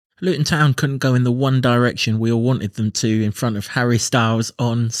Luton Town couldn't go in the one direction we all wanted them to in front of Harry Styles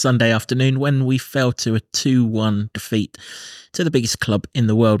on Sunday afternoon when we fell to a 2-1 defeat to the biggest club in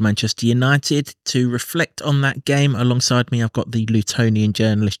the world, Manchester United. To reflect on that game alongside me, I've got the Lutonian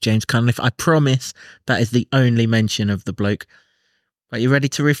journalist James Cunliffe. I promise that is the only mention of the bloke. Are you ready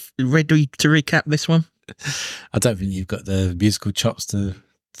to recap this one? I don't think you've got the musical chops to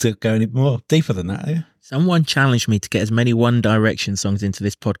go any more deeper than that, are you? Someone challenged me to get as many One Direction songs into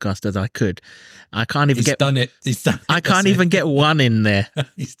this podcast as I could. I can't even done it. He's done it. I can't even get one in there.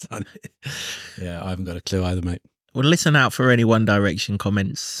 He's done it. Yeah, I haven't got a clue either, mate. Well, listen out for any One Direction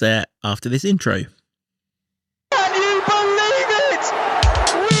comments after this intro. Can you believe it?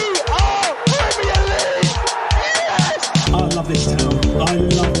 We are Premier League! Yes! I love this town. I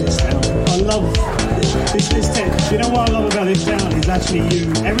love this town. I love this town. You know what I love about this town is actually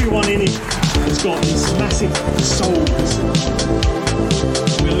you. Everyone in it has got this massive soul.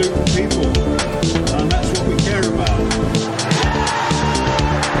 We're Luton people, and that's what we care about.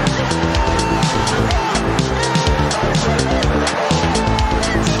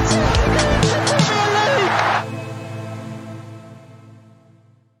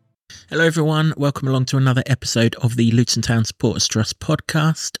 Hello everyone, welcome along to another episode of the Luton Town Supporters Trust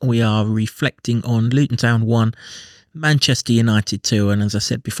podcast. We are reflecting on Luton Town 1, Manchester United 2, and as I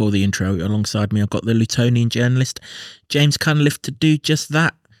said before the intro, alongside me I've got the Lutonian journalist James Cunliffe to do just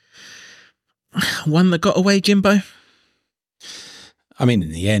that. One that got away, Jimbo? I mean,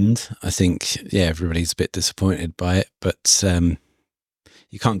 in the end, I think, everybody's a bit disappointed by it, but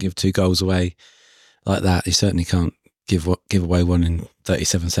you can't give 2 goals away like that. You certainly can't give away one in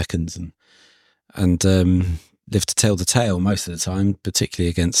 37 seconds and live to tell the tale most of the time, particularly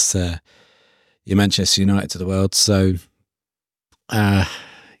against your Manchester United of the world. So, I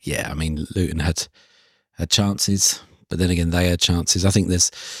mean, Luton had chances, but then again, they had chances. I think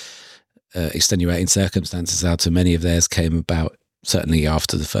there's extenuating circumstances how too many of theirs came about, certainly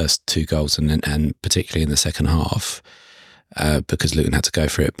after the first 2 goals and particularly in the second half, because Luton had to go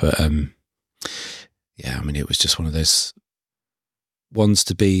for it. But I mean, it was just one of those ones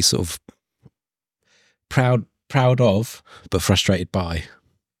to be sort of proud of, but frustrated by.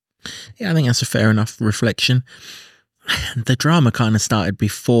 Yeah, I think that's a fair enough reflection. The drama kind of started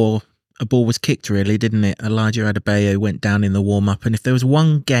before a ball was kicked, really, didn't it? Elijah Adebayo went down in the warm-up, and if there was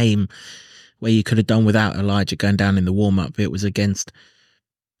one game where you could have done without Elijah going down in the warm-up, it was against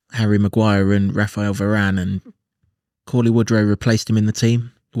Harry Maguire and Raphael Varane, and Cauley Woodrow replaced him in the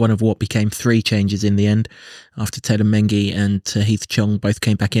team. One of what became 3 changes in the end, after Ted Mengi and Heath Chong both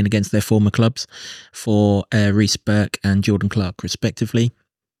came back in against their former clubs for Reece Burke and Jordan Clark, respectively.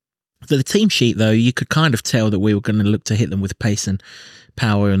 The team sheet, though, you could kind of tell that we were going to look to hit them with pace and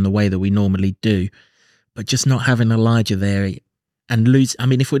power in the way that we normally do. But just not having Elijah there and lose... I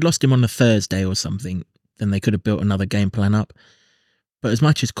mean, if we'd lost him on a Thursday or something, then they could have built another game plan up. But as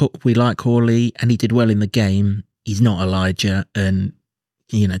much as we like Cauley, and he did well in the game, he's not Elijah, and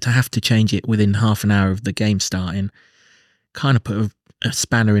to have to change it within half an hour of the game starting kind of put a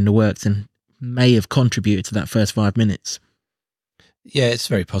spanner in the works and may have contributed to that first 5 minutes. Yeah, it's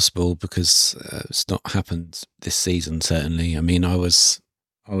very possible because it's not happened this season, certainly. I mean, I was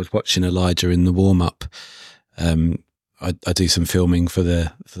watching Elijah in the warm-up. I do some filming for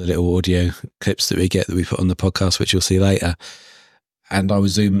the little audio clips that we put on the podcast, which you'll see later. And I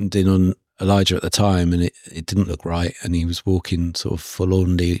was zoomed in on Elijah at the time, and it didn't look right, and he was walking sort of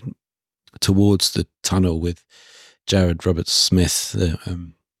forlornly towards the tunnel with Jared Roberts-Smith,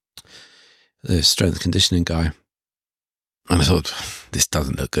 the strength and conditioning guy, and I thought, this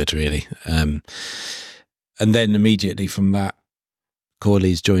doesn't look good, really. And then immediately from that,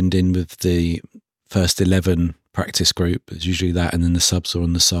 Cauley's joined in with the first 11 practice group. There's usually that, and then the subs are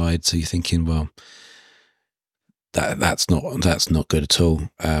on the side, so you're thinking, well, that's not good at all.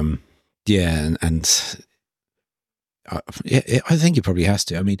 I think it probably has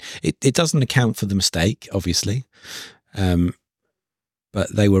to. I mean, it doesn't account for the mistake, obviously,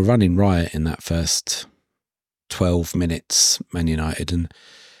 but they were running riot in that first 12 minutes, Man United, and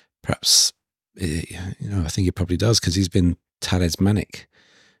perhaps, I think it probably does, because he's been talismanic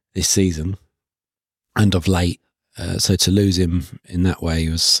this season and of late. So to lose him in that way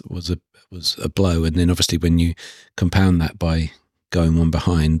was a blow, and then obviously when you compound that by going one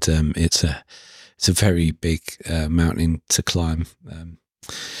behind, it's a very big mountain to climb.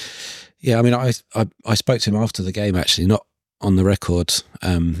 I mean, I spoke to him after the game, actually, not on the record.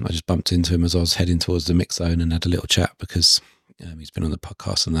 I just bumped into him as I was heading towards the mix zone and had a little chat because he's been on the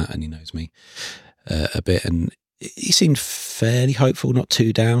podcast and that, and he knows me a bit. And he seemed fairly hopeful, not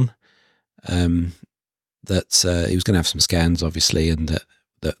too down. That he was going to have some scans, obviously, and that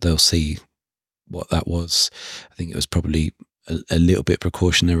that they'll see what that was. I think it was probably a little bit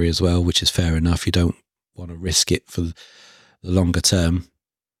precautionary as well, which is fair enough. You don't want to risk it for the longer term.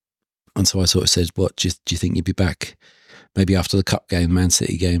 And so I sort of said, what do you think you'd be back maybe after the cup game, Man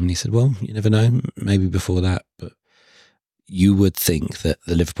City game? And he said, well, you never know, maybe before that. But you would think that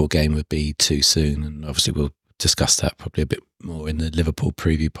the Liverpool game would be too soon. And obviously we'll discuss that probably a bit more in the Liverpool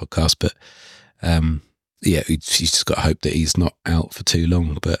preview podcast. But yeah, you just got to hope that he's not out for too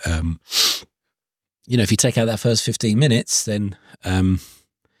long. But, you know, if you take out that first 15 minutes, then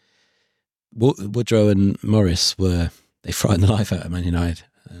Woodrow and Morris they frightened the life out of Man United.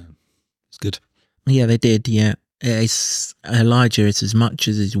 It's good. Yeah, they did, yeah. Elijah, it's as much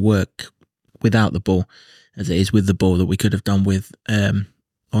as his work without the ball as it is with the ball that we could have done with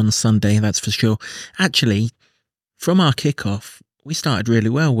on Sunday, that's for sure. Actually, from our kickoff, we started really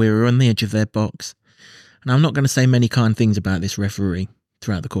well. We were on the edge of their box. And I'm not going to say many kind things about this referee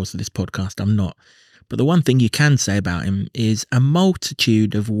throughout the course of this podcast. I'm not. But the one thing you can say about him is a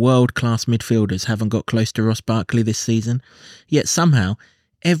multitude of world-class midfielders haven't got close to Ross Barkley this season. Yet somehow,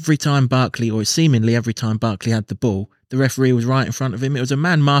 every time Barkley, or seemingly every time Barkley had the ball, the referee was right in front of him. It was a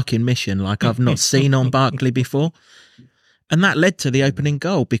man-marking mission like I've not seen on Barkley before. And that led to the opening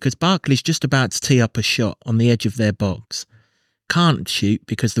goal because Barkley's just about to tee up a shot on the edge of their box. Can't shoot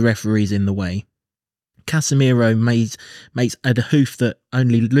because the referee's in the way. Casemiro makes a hoof that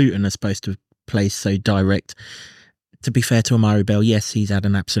only Luton are supposed to play so direct. To be fair to Amari Bell, yes, he's had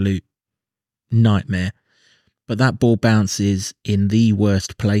an absolute nightmare. But that ball bounces in the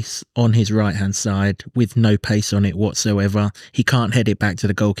worst place on his right-hand side with no pace on it whatsoever. He can't head it back to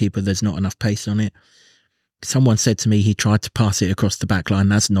the goalkeeper. There's not enough pace on it. Someone said to me he tried to pass it across the back line.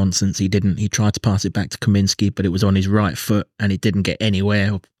 That's nonsense. He didn't. He tried to pass it back to Kaminsky, but it was on his right foot and it didn't get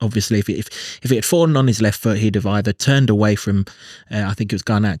anywhere. Obviously, if it had fallen on his left foot, he'd have either turned away from, I think it was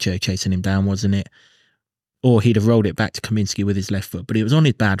Garnacho chasing him down, wasn't it? Or he'd have rolled it back to Kaminsky with his left foot. But it was on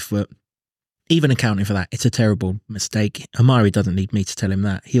his bad foot. Even accounting for that, it's a terrible mistake. Amari doesn't need me to tell him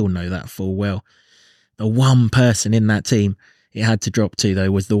that. He'll know that full well. The one person in that team it had to drop to, though,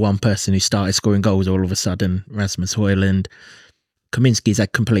 was the one person who started scoring goals all of a sudden, Rasmus Højlund. Kaminsky's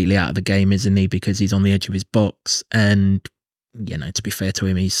completely out of the game, isn't he? Because he's on the edge of his box. And, you know, to be fair to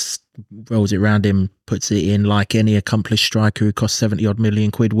him, he rolls it around him, puts it in like any accomplished striker who costs 70-odd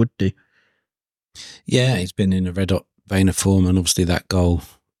million quid would do. Yeah, he's been in a red-hot vein of form. And obviously that goal,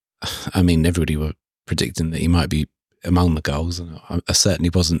 I mean, everybody were predicting that he might be among the goals. And I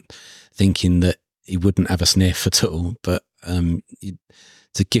certainly wasn't thinking that he wouldn't have a sniff at all. But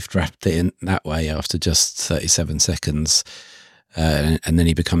to gift wrap it in that way after just 37 seconds, and then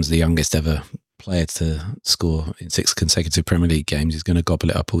he becomes the youngest ever player to score in 6 consecutive Premier League games. He's going to gobble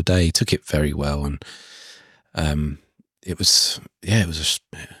it up all day. He took it very well, and it was a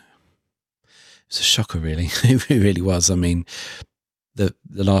shocker, really. It really was. I mean, the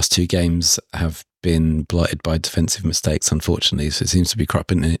last 2 games have been blighted by defensive mistakes, unfortunately. So it seems to be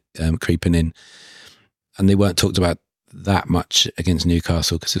creeping in, and they weren't talked about that much against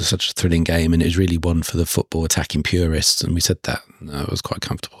Newcastle because it was such a thrilling game and it was really one for the football attacking purists, and we said that. I was quite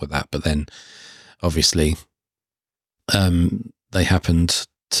comfortable with that, but then obviously they happened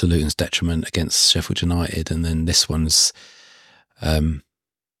to Luton's detriment against Sheffield United, and then this one's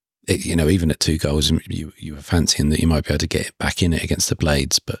you know, even at 2 goals you were fancying that you might be able to get back in it against the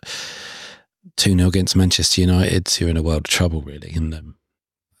Blades, but 2-0 against Manchester United, you're in a world of trouble, really. And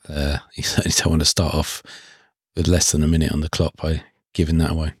you certainly don't want to start off with less than a minute on the clock by giving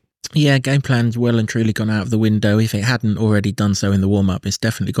that away. Yeah, game plan's well and truly gone out of the window. If it hadn't already done so in the warm-up, it's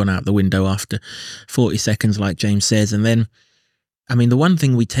definitely gone out the window after 40 seconds, like James says. And then, I mean, the one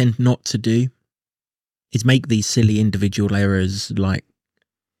thing we tend not to do is make these silly individual errors like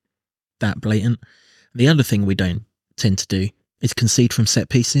that blatant. The other thing we don't tend to do is concede from set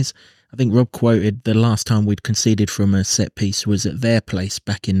pieces. I think Rob quoted the last time we'd conceded from a set piece was at their place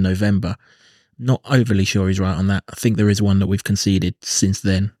back in November. Not overly sure he's right on that. I think there is one that we've conceded since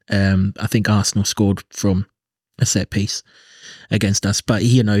then. I think Arsenal scored from a set piece against us, but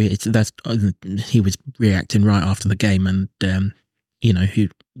you know, he was reacting right after the game, and you know,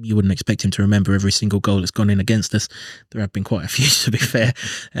 you wouldn't expect him to remember every single goal that's gone in against us. There have been quite a few, to be fair.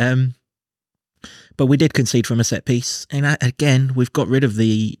 But we did concede from a set piece, and again, we've got rid of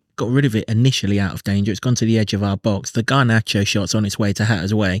it initially out of danger. It's gone to the edge of our box. The Garnacho shot's on its way to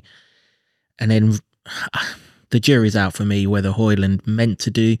Hatter's way. And then the jury's out for me whether Højlund meant to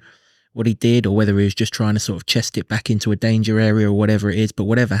do what he did or whether he was just trying to sort of chest it back into a danger area or whatever it is. But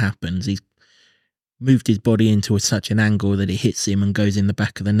whatever happens, he's moved his body into such an angle that it hits him and goes in the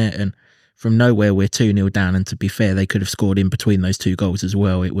back of the net. And from nowhere we're 2-0 down, and to be fair, they could have scored in between those two goals as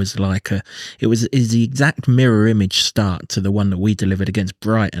well. It was is the exact mirror image start to the one that we delivered against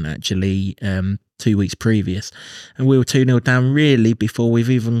Brighton actually 2 weeks previous, and we were 2-0 down really before we've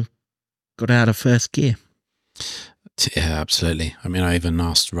even got out of first gear. Yeah, absolutely. I mean, I even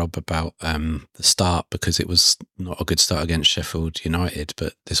asked Rob about the start, because it was not a good start against Sheffield United,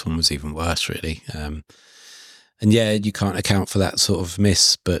 but this one was even worse, really. And yeah, you can't account for that sort of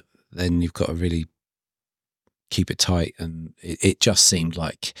miss, but then you've got to really keep it tight. And it just seemed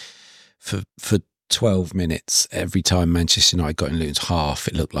like for 12 minutes, every time Manchester United got in Luton's half,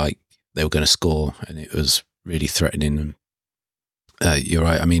 it looked like they were going to score, and it was really threatening. And you're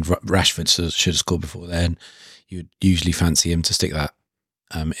right. I mean, Rashford should have scored before then. You'd usually fancy him to stick that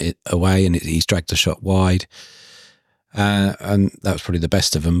away, and he's dragged the shot wide. And that was probably the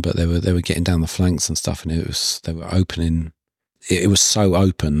best of them, but they were getting down the flanks and stuff, and they were opening. It was so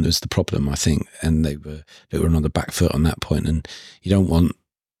open was the problem, I think, and they were on the back foot on that point. And you don't want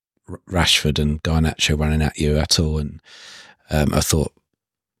Rashford and Garnacho running at you at all. And I thought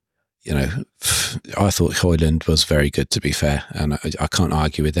Højlund was very good, to be fair, and I can't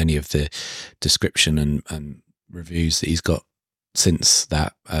argue with any of the description and reviews that he's got since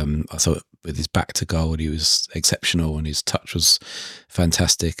that. I thought with his back to goal, he was exceptional, and his touch was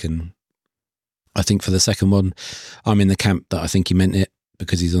fantastic. And I think for the second one, I'm in the camp that I think he meant it,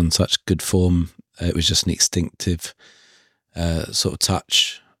 because he's on such good form. It was just an instinctive sort of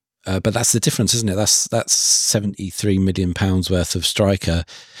touch. But that's the difference, isn't it? That's £73 million worth of striker.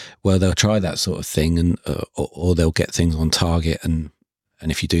 Well, they'll try that sort of thing, and or they'll get things on target, and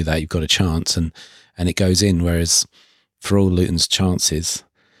if you do that, you've got a chance, and it goes in. Whereas for all Luton's chances,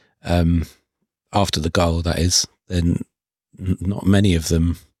 after the goal, that is, then not many of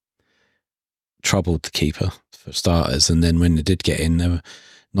them troubled the keeper, for starters. And then when they did get in, they were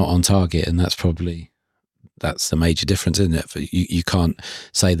not on target, and that's the major difference, isn't it? You can't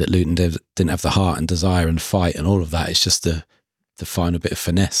say that Luton didn't have the heart and desire and fight and all of that. It's just the final bit of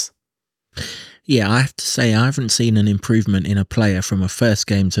finesse. Yeah, I have to say, I haven't seen an improvement in a player from a first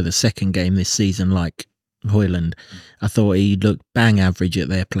game to the second game this season like Højlund. I thought he looked bang average at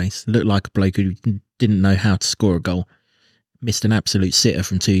their place. Looked like a bloke who didn't know how to score a goal. Missed an absolute sitter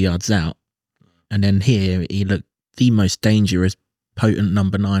from 2 yards out. And then here, he looked the most dangerous, potent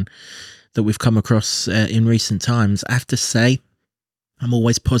number 9 that we've come across in recent times. I have to say, I'm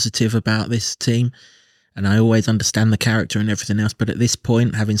always positive about this team, and I always understand the character and everything else. But at this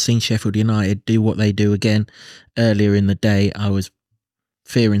point, having seen Sheffield United do what they do again earlier in the day, I was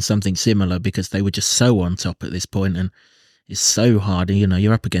fearing something similar, because they were just so on top at this point, and it's so hard.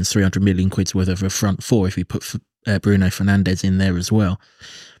 You're up against 300 million quid's worth of a front four if you put Bruno Fernandes in there as well.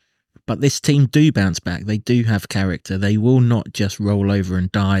 But this team do bounce back. They do have character. They will not just roll over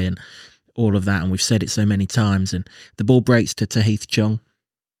and die and all of that, and we've said it so many times. And the ball breaks to Tahith Chong,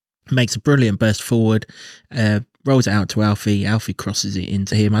 makes a brilliant burst forward, rolls it out to Alfie. Alfie crosses it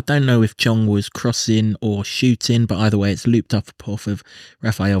into him. I don't know if Chong was crossing or shooting, but either way, it's looped up off of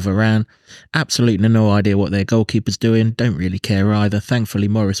Rafael Varane. Absolutely no idea what their goalkeeper's doing. Don't really care either. Thankfully,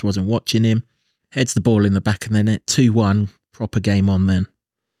 Morris wasn't watching him. Heads the ball in the back of the net. 2-1. Proper game on then.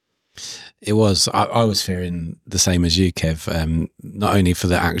 It was. I was fearing the same as you, Kev. Not only for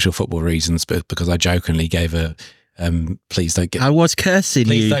the actual football reasons, but because I jokingly gave a please don't get. I was cursing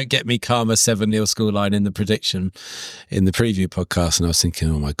please you. Don't get me karma 7-0 scoreline in the prediction in the preview podcast, and I was thinking,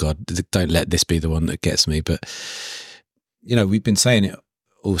 oh my god, don't let this be the one that gets me. But we've been saying it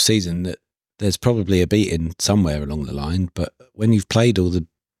all season that there's probably a beating somewhere along the line. But when you've played all the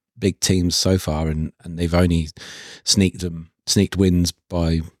big teams so far, and they've only sneaked wins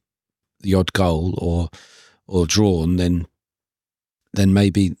by the odd goal or drawn, then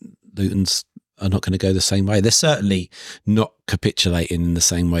maybe Luton's are not going to go the same way. They're certainly not capitulating in the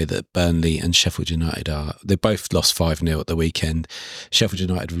same way that Burnley and Sheffield United are. They both lost 5-0 at the weekend. Sheffield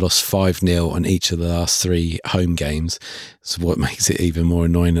United have lost 5-0 on each of the last 3 home games. So what makes it even more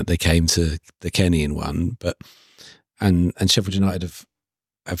annoying that they came to the Kenny and won. But and Sheffield United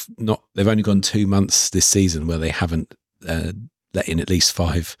have not. They've only gone 2 months this season where they haven't let in at least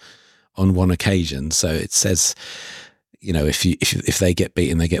 5 on one occasion. So it says, if they get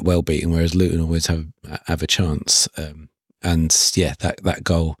beaten, they get well beaten, whereas Luton always have a chance. And yeah, that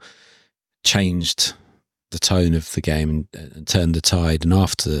goal changed the tone of the game and turned the tide. And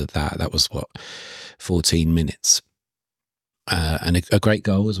after that was 14 minutes. And a great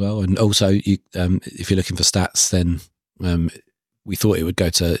goal as well. And also, if you're looking for stats, then we thought it would go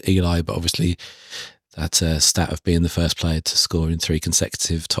to Eli, but obviously that stat of being the first player to score in 3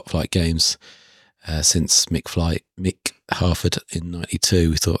 consecutive top-flight games since Mick Harford in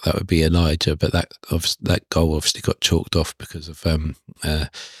 '92. We thought that would be Elijah, but that goal obviously got chalked off because of the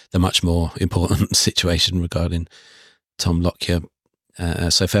much more important situation regarding Tom Lockyer.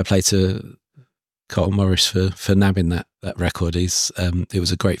 So fair play to Carlton Morris for nabbing that record. It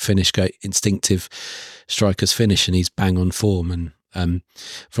was a great finish, great instinctive striker's finish, and he's bang on form. And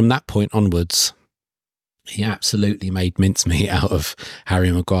from that point onwards, he absolutely made mincemeat out of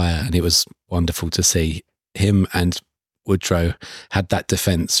Harry Maguire, and it was wonderful to see him and Woodrow had that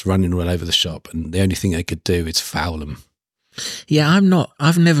defence running all over the shop, and the only thing they could do is foul him. Yeah,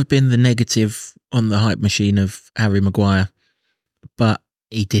 I've never been the negative on the hype machine of Harry Maguire, but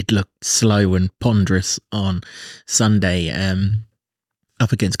he did look slow and ponderous on Sunday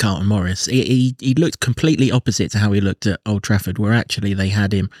up against Carlton Morris. He looked completely opposite to how he looked at Old Trafford, where actually they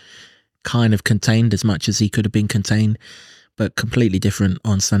had him kind of contained as much as he could have been contained, but completely different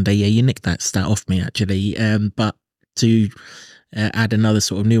on Sunday. Yeah, you nicked that stat off me, actually. But to add another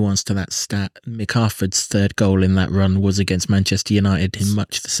sort of nuance to that stat, Mick Harford's third goal in that run was against Manchester United in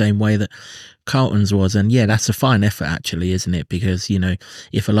much the same way that Carlton's was. And yeah, that's a fine effort, actually, isn't it? Because, you know,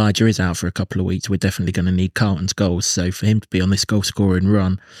 if Elijah is out for a couple of weeks, we're definitely going to need Carlton's goals. So for him to be on this goal scoring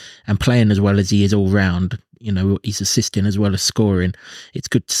run and playing as well as he is all round, you know, he's assisting as well as scoring, it's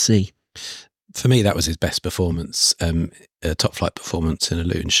good to see. For me, that was his best performance, top flight performance in a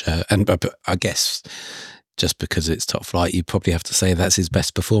Luton shirt. And I guess just because it's top flight, you probably have to say that's his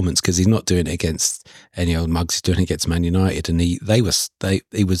best performance, because he's not doing it against any old mugs. He's doing it against Man United, and he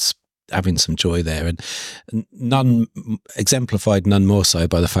was having some joy there, and none more so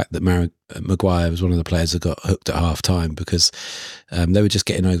by the fact that Maguire was one of the players that got hooked at half time, because they were just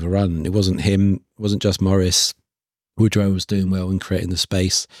getting overrun. It wasn't him, it wasn't just Morris. Woodrow was doing well and creating the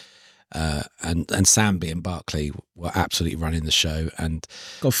space. And Sambi and Barkley were absolutely running the show, and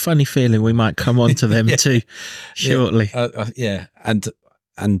got a funny feeling we might come on to them too shortly. And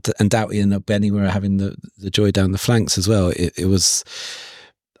Doughty and Benny were having the joy down the flanks as well. It was,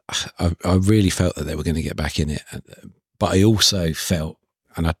 I really felt that they were going to get back in it, but I also felt,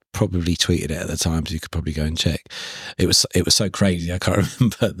 and I probably tweeted it at the time, so you could probably go and check. It was so crazy. I can't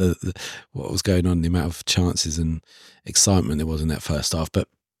remember what was going on, the amount of chances and excitement there was in that first half, but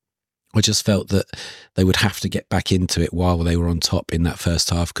I just felt that they would have to get back into it while they were on top in that first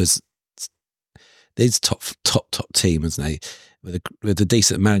half, because there's top team, isn't he? With a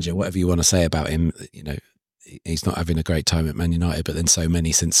decent manager, whatever you want to say about him, you know, he's not having a great time at Man United, but then so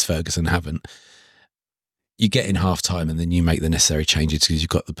many since Ferguson haven't. You get in half time and then you make the necessary changes because you've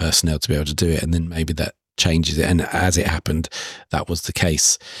got the personnel to be able to do it, and then maybe that changes it. And as it happened, that was the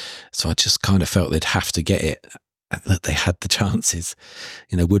case. So I just kind of felt they'd have to get it. That they had the chances.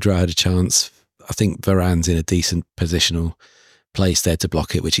 You know, Woodrow had a chance. I think Varane's in a decent positional place there to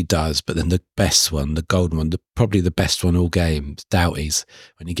block it, which he does. But then the best one, the golden one, probably the best one all game, Doughty's,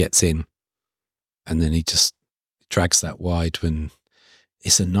 when he gets in. And then he just drags that wide when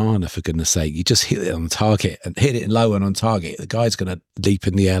it's a nana, for goodness sake. You just hit it on target and hit it low and on target. The guy's going to leap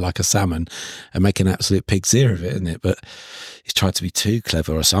in the air like a salmon and make an absolute pig's ear of it, isn't it? But he's tried to be too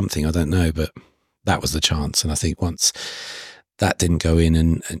clever or something. I don't know, but that was the chance. And I think once that didn't go in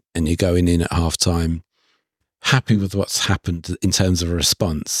and you're going in at half time, happy with what's happened in terms of a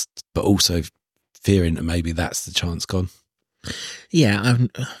response, but also fearing that maybe that's the chance gone. Yeah, I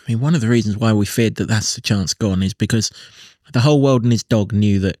mean, one of the reasons why we feared that that's the chance gone is because the whole world and his dog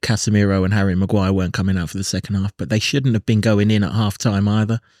knew that Casemiro and Harry Maguire weren't coming out for the second half, but they shouldn't have been going in at half time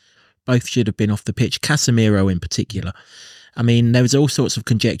either. Both should have been off the pitch, Casemiro in particular. I mean, there was all sorts of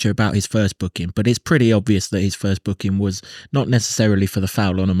conjecture about his first booking, but it's pretty obvious that his first booking was not necessarily for the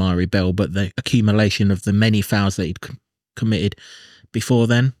foul on Amari Bell, but the accumulation of the many fouls that he'd committed before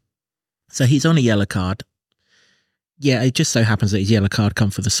then. So he's on a yellow card. Yeah, it just so happens that his yellow card come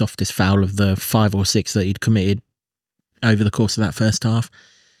for the softest foul of the 5 or 6 that he'd committed over the course of that first half.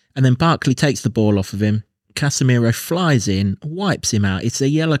 And then Barkley takes the ball off of him. Casemiro flies in, wipes him out. It's a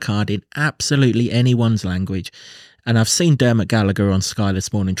yellow card in absolutely anyone's language. And I've seen Dermot Gallagher on Sky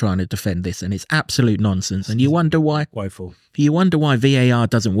this morning trying to defend this, and it's absolute nonsense. And you wonder why. Woeful. You wonder why VAR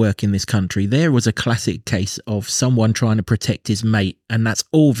doesn't work in this country. There was a classic case of someone trying to protect his mate, and that's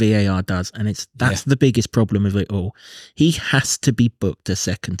all VAR does. And that's the biggest problem of it all. He has to be booked a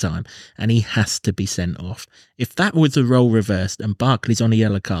second time, and he has to be sent off. If that was the role reversed and Barkley's on a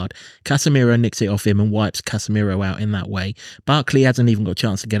yellow card, Casemiro nicks it off him and wipes Casemiro out in that way, Barkley hasn't even got a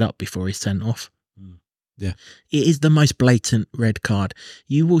chance to get up before he's sent off. Yeah, it is the most blatant red card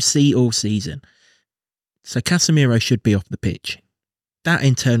you will see all season. So Casemiro should be off the pitch. That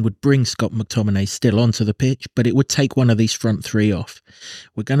in turn would bring Scott McTominay still onto the pitch, but it would take one of these front three off.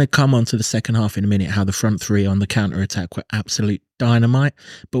 We're going to come on to the second half in a minute, how the front three on the counter-attack were absolute dynamite,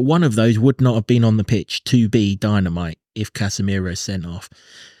 but one of those would not have been on the pitch to be dynamite if Casemiro sent off.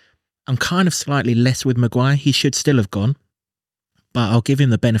 I'm kind of slightly less with Maguire. He should still have gone, but I'll give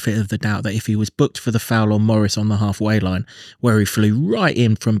him the benefit of the doubt that if he was booked for the foul on Morris on the halfway line, where he flew right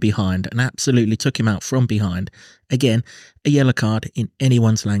in from behind and absolutely took him out from behind, again, a yellow card in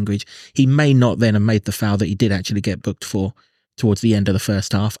anyone's language, he may not then have made the foul that he did actually get booked for towards the end of the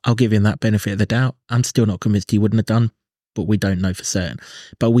first half. I'll give him that benefit of the doubt. I'm still not convinced he wouldn't have done, but we don't know for certain.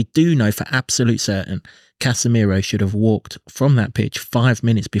 But we do know for absolute certain Casemiro should have walked from that pitch 5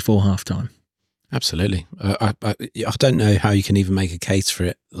 minutes before halftime. Absolutely. I don't know how you can even make a case for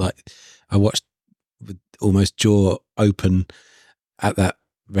it. Like, I watched with almost jaw open at that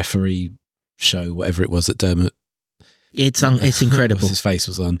referee show, whatever it was that Dermot. It's incredible. His face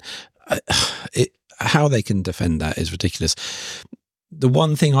was on. How they can defend that is ridiculous. The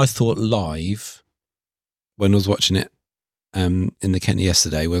one thing I thought live when I was watching it in the Kent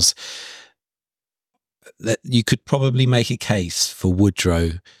yesterday was that you could probably make a case for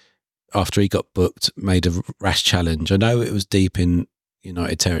Woodrow after he got booked, made a rash challenge. I know it was deep in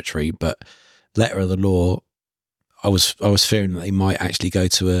United territory, but letter of the law, I was fearing that they might actually go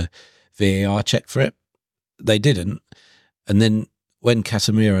to a VAR check for it. They didn't. And then when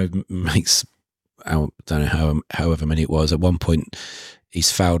Casemiro makes, I don't know however many it was, at one point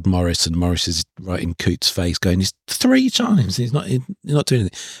he's fouled Morris and Morris is right in Coote's face going, he's 3 times, he's not doing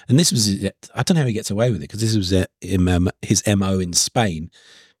anything. And this was, I don't know how he gets away with it, because this was his MO in Spain.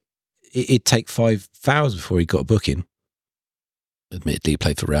 It'd take 5 fouls before he got a booking. Admittedly, he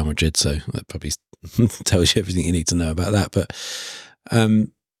played for Real Madrid, so that probably tells you everything you need to know about that. But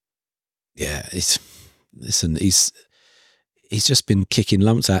yeah, he's just been kicking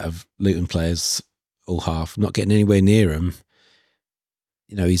lumps out of Luton players all half, not getting anywhere near him.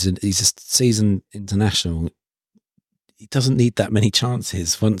 He's a seasoned international. He doesn't need that many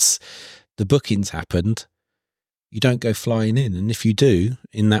chances. Once the booking's happened, you don't go flying in. And if you do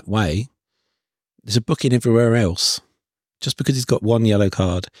in that way, there's a booking everywhere else. Just because he's got 1 yellow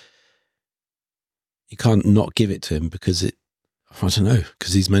card, you can't not give it to him because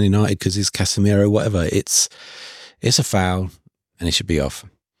because he's Man United, because he's Casemiro, whatever. It's a foul and it should be off.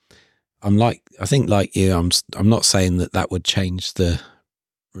 I'm not saying that would change the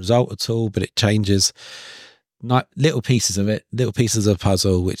result at all, but it changes little pieces of it, little pieces of a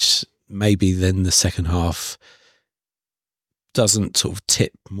puzzle, which maybe then the second half doesn't sort of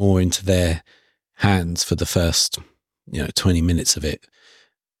tip more into their hands for the first 20 minutes of it.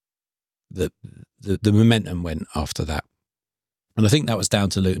 The momentum went after that, and I think that was down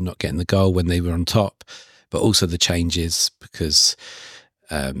to Luton not getting the goal when they were on top, but also the changes, because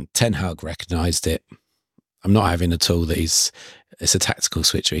Ten Hag recognised it. I'm not having at all that it's a tactical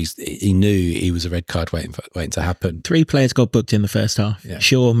switcher. He knew he was a red card waiting to happen. 3 players got booked in the first half. Yeah.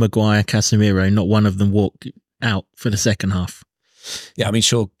 Shaw, Maguire, Casemiro. Not one of them walked out for the second half. Yeah, I mean,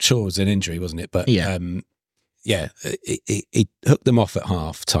 Shaw was an injury, wasn't it? But yeah, he hooked them off at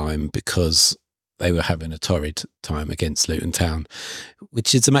half time because they were having a torrid time against Luton Town,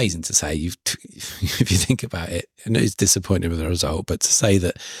 which is amazing to say. If you think about it, and it's disappointing with the result, but to say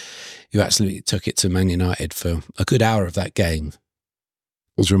that you absolutely took it to Man United for a good hour of that game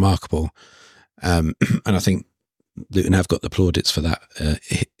was remarkable. And I think Luton have got the plaudits for that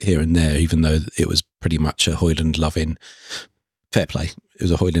here and there, even though it was pretty much a Hoyland loving. Fair play. It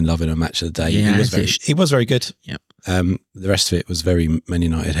was a Hoyland loving a match of the day. Yeah, he was very good. Yep. The rest of it was very Man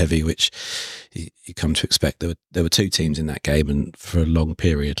United heavy, which you come to expect. There were 2 teams in that game, and for a long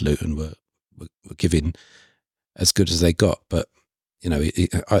period, Luton were giving as good as they got. But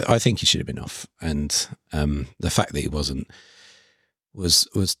I think he should have been off, and the fact that he wasn't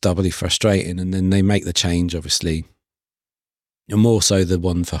was doubly frustrating. And then they make the change, obviously. And more so, the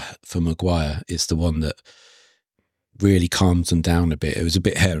one for Maguire is the one that really calms them down a bit. It was a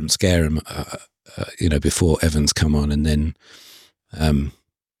bit hair and scare him, before Evans come on, and then,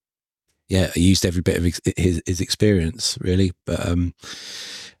 he used every bit of his experience, really. But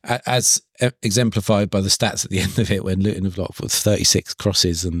as exemplified by the stats at the end of it, when Luton have got 36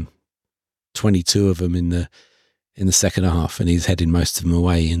 crosses and 22 of them in the second half, and he's heading most of them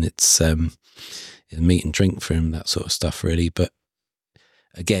away, and it's meat and drink for him, that sort of stuff, really. But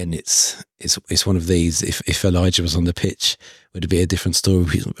again, it's one of these. If Elijah was on the pitch, would it be a different story?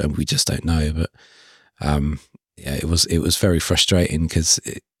 We just don't know. But it was very frustrating, because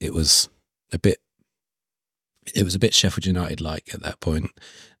it was a bit Sheffield United like at that point.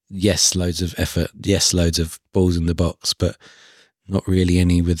 Yes, loads of effort. Yes, loads of balls in the box, but not really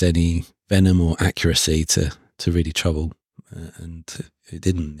any with any venom or accuracy to really trouble, and it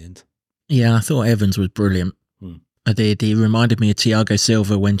didn't in the end. Yeah, I thought Evans was brilliant. I did. He reminded me of Thiago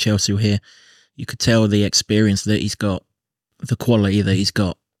Silva when Chelsea were here. You could tell the experience that he's got, the quality that he's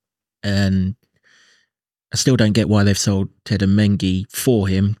got, and I still don't get why they've sold Ted and Mengi for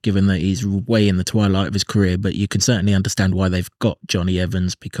him, given that he's way in the twilight of his career, but you can certainly understand why they've got Johnny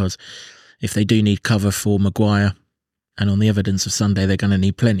Evans, because if they do need cover for Maguire, and on the evidence of Sunday they're going to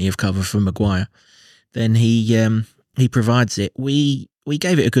need plenty of cover for Maguire, then he provides it. We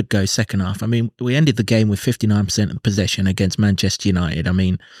gave it a good go second half. I mean, we ended the game with 59% of the possession against Manchester United. I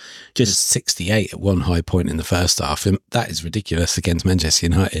mean, just 68 at one high point in the first half. And that is ridiculous against Manchester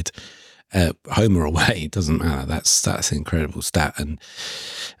United. Home or away, it doesn't matter. That's an incredible stat. And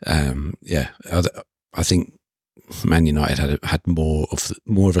I think Man United had more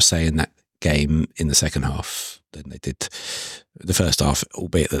of a say in that game in the second half than they did the first half,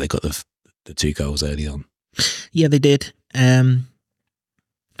 albeit that they got the 2 goals early on. Yeah, they did.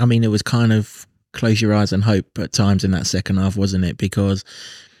 I mean, it was kind of close your eyes and hope at times in that second half, wasn't it? Because,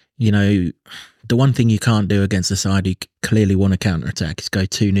 you know, the one thing you can't do against a side who clearly want to counter-attack is go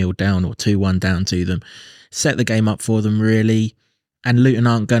 2-0 down or 2-1 down to them. Set the game up for them, really. And Luton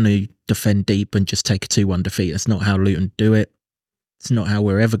aren't going to defend deep and just take a 2-1 defeat. That's not how Luton do it. It's not how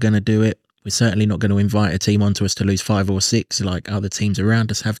we're ever going to do it. We're certainly not going to invite a team onto us to lose 5 or 6 like other teams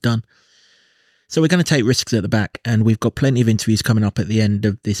around us have done. So we're going to take risks at the back, and we've got plenty of interviews coming up at the end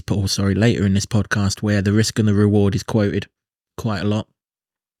of this, later in this podcast, where the risk and the reward is quoted quite a lot.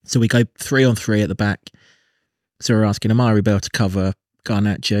 So we go 3-on-3 at the back. So we're asking Amari Bell to cover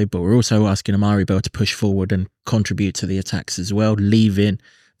Garnacho, but we're also asking Amari Bell to push forward and contribute to the attacks as well, leaving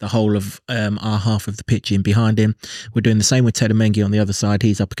the whole of our half of the pitch in behind him. We're doing the same with Ted Mengi on the other side.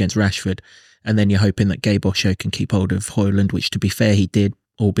 He's up against Rashford. And then you're hoping that Gabe Osho can keep hold of Højlund, which, to be fair, he did,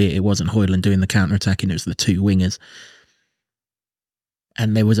 albeit it wasn't Højlund doing the counter-attacking, it was the 2 wingers.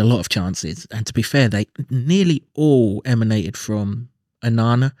 And there was a lot of chances. And to be fair, they nearly all emanated from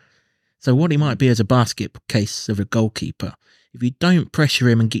Onana. So what he might be as a basket case of a goalkeeper, if you don't pressure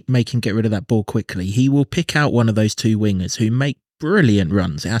him and make him get rid of that ball quickly, he will pick out one of those 2 wingers who make brilliant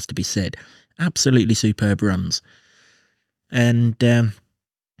runs, it has to be said. Absolutely superb runs. And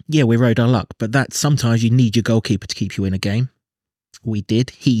we rode our luck. But that sometimes you need your goalkeeper to keep you in a game. We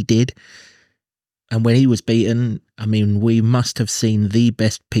did. He did. And when he was beaten, I mean, we must have seen the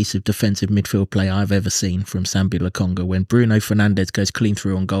best piece of defensive midfield play I've ever seen from Sambi Lokonga. When Bruno Fernandes goes clean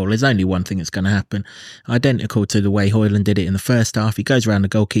through on goal, there's only one thing that's going to happen. Identical to the way Højlund did it in the first half. He goes around the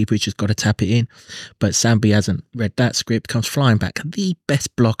goalkeeper, he's just got to tap it in. But Sambi hasn't read that script, comes flying back. The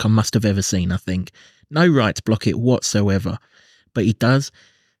best block I must have ever seen, I think. No right to block it whatsoever. But he does.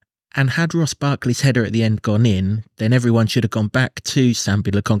 And had Ross Barkley's header at the end gone in, then everyone should have gone back to Sambi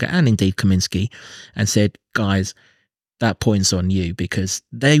Lokonga and indeed Kaminsky and said, guys, that point's on you, because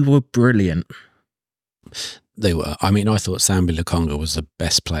they were brilliant. They were. I mean, I thought Sambi Lokonga was the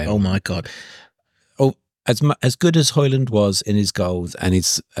best player. Oh my God. Oh, as good as Højlund was in his goals and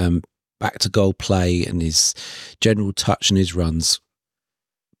his back to goal play and his general touch and his runs,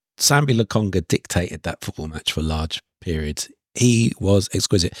 Sambi Lokonga dictated that football match for large periods. He was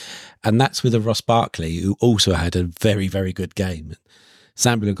exquisite. And that's with a Ross Barkley, who also had a very, very good game.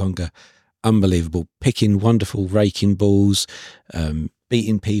 Sambi Lokonga, unbelievable, picking wonderful, raking balls,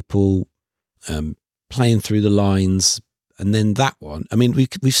 beating people, playing through the lines. And then that one, I mean,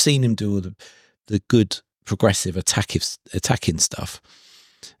 we've seen him do all the good, progressive, attacking stuff.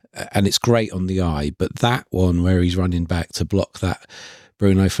 And it's great on the eye. But that one where he's running back to block that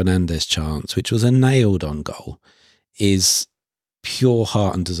Bruno Fernandes chance, which was a nailed on goal, is pure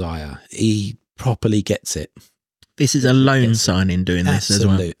heart and desire. He properly gets it. This is a loan signing doing this as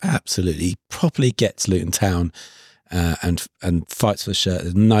well. Absolutely. He properly gets Luton Town and fights for the shirt.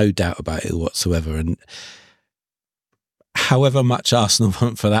 There's no doubt about it whatsoever. And however much Arsenal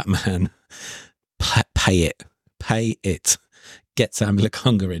want for that man, pay it. Pay it. Get Sambi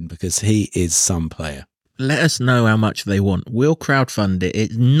Lokonga in, because he is some player. Let us know how much they want. We'll crowdfund it.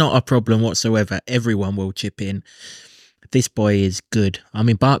 It's not a problem whatsoever. Everyone will chip in. This boy is good. I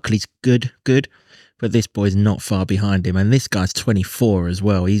mean, Barkley's good, but this boy's not far behind him. And this guy's 24 as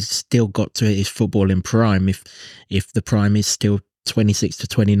well. He's still got to hit his football in prime, if the prime is still 26 to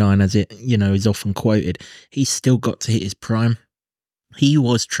 29, as it, is often quoted. He's still got to hit his prime. He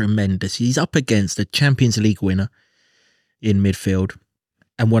was tremendous. He's up against a Champions League winner in midfield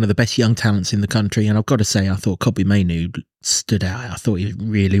and one of the best young talents in the country. And I've got to say, I thought Kobbie Mainoo stood out. I thought he was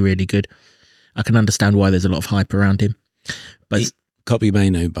really, really good. I can understand why there's a lot of hype around him. But Kobbie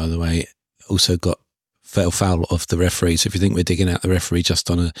Mainoo, by the way, also got fell foul of the referee. So if you think we're digging out the referee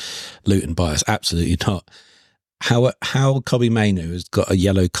just on a Luton bias, absolutely not. How Kobe Mainoo has got a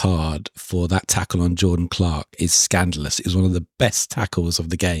yellow card for that tackle on Jordan Clark is scandalous. It was one of the best tackles of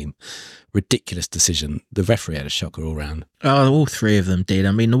the game. Ridiculous decision. The referee had a shocker all round. Oh, all three of them did.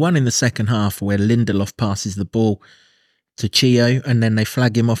 I mean, the one in the second half where Lindelof passes the ball to Chio and then they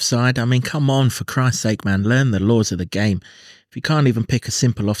flag him offside. I mean, come on, for Christ's sake, man, learn the laws of the game. If you can't even pick a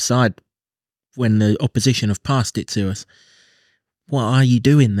simple offside when the opposition have passed it to us, what are you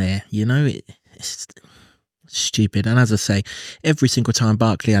doing there? You know, it's stupid. And as I say, every single time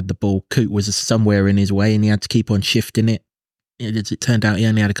Barkley had the ball, Coote was somewhere in his way and he had to keep on shifting it. It turned out he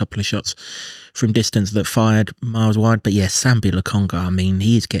only had a couple of shots from distance that fired miles wide. But yeah, Sambi Lokonga, I mean,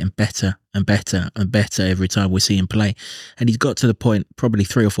 he is getting better and better and better every time we see him play. And he's got to the point probably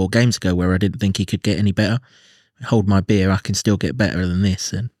 3 or 4 games ago where I didn't think he could get any better. Hold my beer, I can still get better than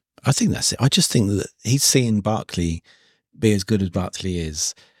this. And I think that's it. I just think that he's seeing Barkley be as good as Barkley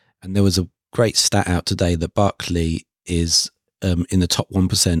is. And there was a great stat out today that Barkley is in the top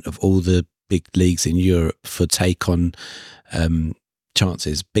 1% of all the big leagues in Europe for take on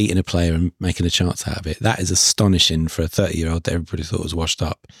chances, beating a player and making a chance out of it. That is astonishing for a 30-year-old that everybody thought was washed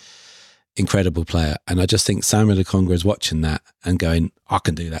up. Incredible player. And I just think Samuel Lokonga is watching that and going, I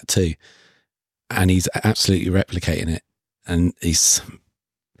can do that too. And he's absolutely replicating it. And he's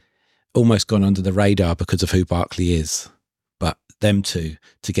almost gone under the radar because of who Barkley is. But them two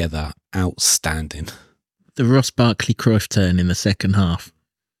together, outstanding. the Ross Barkley-Cruyff turn in the second half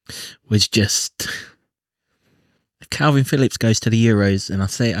was just... Calvin Phillips goes to the Euros, and I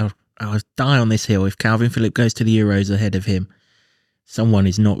say I'll die on this hill. If Calvin Phillips goes to the Euros ahead of him, someone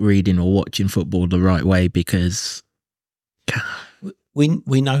is not reading or watching football the right way, because...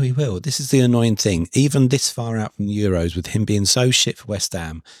 We know he will. This is the annoying thing. Even this far out from the Euros, with him being so shit for West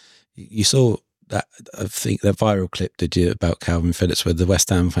Ham, you saw that, I think, that viral clip, did you, about Calvin Phillips, where the West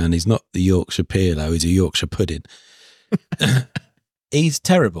Ham fan, he's not the Yorkshire Pirlo, he's a Yorkshire pudding. He's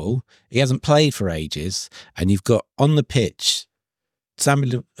terrible. He hasn't played for ages, and you've got on the pitch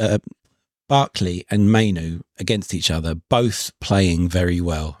Samuel Barkley and Mainoo against each other, both playing very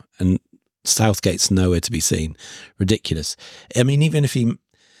well, and Southgate's nowhere to be seen. Ridiculous. I mean, even if he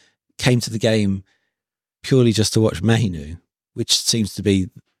came to the game purely just to watch Mainoo, which seems to be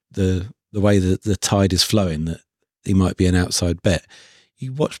the way that the tide is flowing, that he might be an outside bet,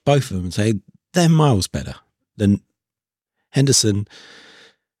 you watch both of them and say, they're miles better than Henderson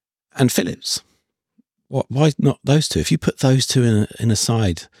and Phillips. Why not those two? If you put those two in a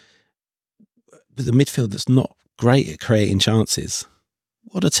side with a midfield that's not great at creating chances,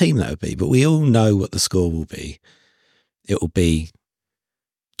 what a team that would be. But we all know what the score will be. It will be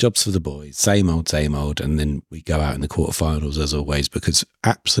jobs for the boys, same old, and then we go out in the quarterfinals as always, because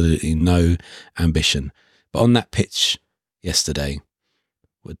absolutely no ambition. But on that pitch yesterday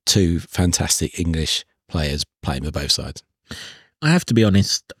were two fantastic English players playing for both sides. I have to be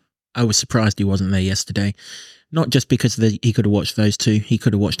honest, I was surprised he wasn't there yesterday. Not just because he could have watched those two. He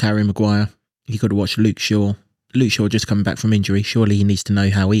could have watched Harry Maguire. He could have watched Luke Shaw. Luke Shaw just coming back from injury. Surely he needs to know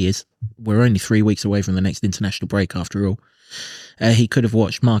how he is. We're only 3 weeks away from the next international break after all. He could have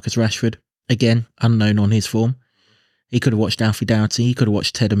watched Marcus Rashford. Again, unknown on his form. He could have watched Alfie Doughty. He could have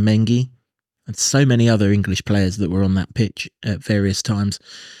watched Ted and Mengi. And so many other English players that were on that pitch at various times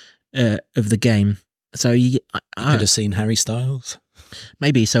of the game. So I could have seen Harry Styles.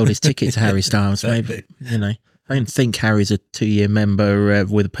 Maybe he sold his ticket to Harry Styles. Maybe, you know. I don't think Harry's a 2-year member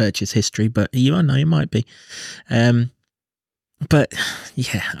with a purchase history, but you know, he might be. But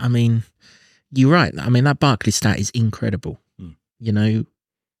yeah, I mean, you're right. I mean, that Barkley stat is incredible. You know,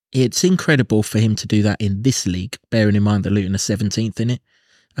 it's incredible for him to do that in this league, bearing in mind that Luton are 17th in it.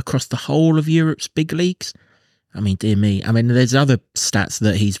 Across the whole of Europe's big leagues, I mean, dear me. I mean, there's other stats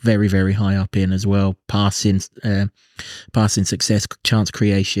that he's very, very high up in as well. Passing success, chance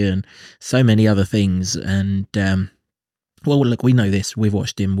creation, so many other things. And, well, look, we know this. We've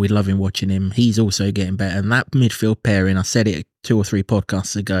watched him. We love him watching him. He's also getting better. And that midfield pairing, I said it 2 or 3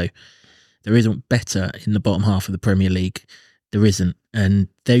 podcasts ago, there isn't better in the bottom half of the Premier League. There isn't. And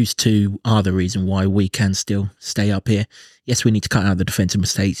those two are the reason why we can still stay up here. Yes, we need to cut out the defensive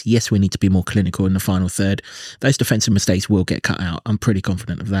mistakes. Yes, we need to be more clinical in the final third. Those defensive mistakes will get cut out. I'm pretty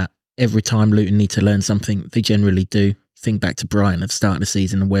confident of that. Every time Luton need to learn something, they generally do. Think back to Brighton at the start of the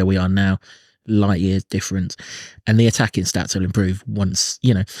season and where we are now. Light years difference. And the attacking stats will improve once,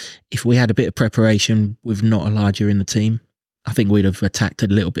 you know, if we had a bit of preparation with not Elijah in the team, I think we'd have attacked a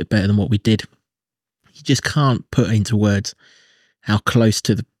little bit better than what we did. You just can't put into words how close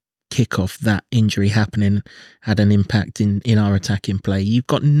to the kickoff that injury happening had an impact in our attacking play. You've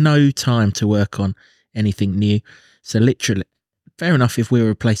got no time to work on anything new. So literally, fair enough if we were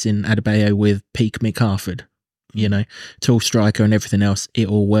replacing Adebayo with peak Mick Harford, tall striker and everything else, it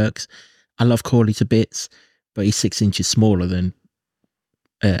all works. I love Corley to bits, but he's 6 inches smaller than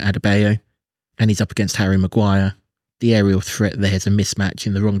Adebayo, and he's up against Harry Maguire. The aerial threat there's a mismatch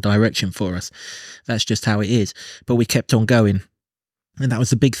in the wrong direction for us. That's just how it is. But we kept on going. And that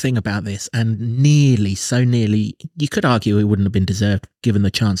was the big thing about this. And so nearly, you could argue it wouldn't have been deserved given the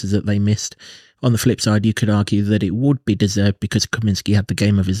chances that they missed. On the flip side, you could argue that it would be deserved because Kaminsky had the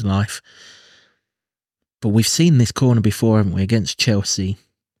game of his life. But we've seen this corner before, haven't we, against Chelsea.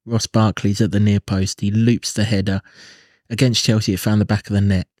 Ross Barkley's at the near post. He loops the header. Against Chelsea, it found the back of the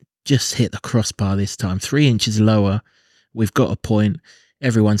net. Just hit the crossbar this time. 3 inches lower. We've got a point.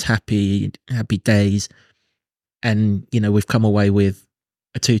 Everyone's happy days. And, we've come away with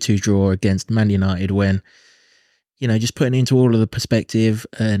a 2-2 draw against Man United when, just putting into all of the perspective.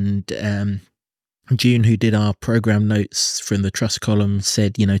 And June, who did our programme notes from the Trust column,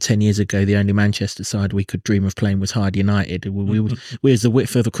 said, 10 years ago, the only Manchester side we could dream of playing was Hyde United. We was the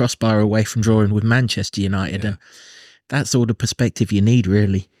width of the crossbar away from drawing with Manchester United. Yeah. And that's all the perspective you need,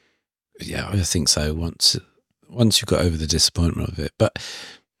 really. Yeah, I think so. Once you got over the disappointment of it, but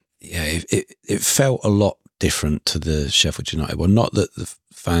yeah, it felt a lot different to the Sheffield United one. Not that the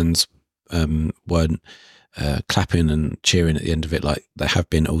fans weren't clapping and cheering at the end of it like they have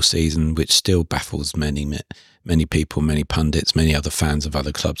been all season, which still baffles many people, many pundits, many other fans of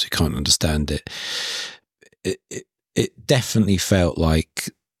other clubs who can't understand it. It definitely felt like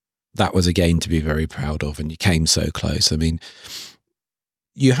that was a game to be very proud of, and you came so close. I mean,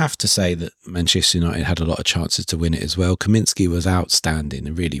 you have to say that Manchester United had a lot of chances to win it as well. Kaminsky was outstanding,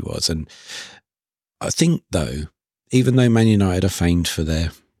 it really was. And I think, though, even though Man United are famed for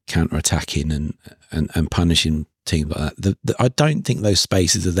their counter-attacking and punishing teams like that, I don't think those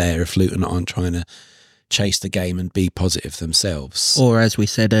spaces are there if Luton aren't trying to chase the game and be positive themselves. Or, as we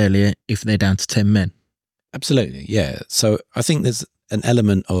said earlier, if they're down to 10 men. Absolutely, yeah. So I think there's an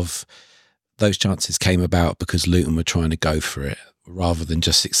element of those chances came about because Luton were trying to go for it rather than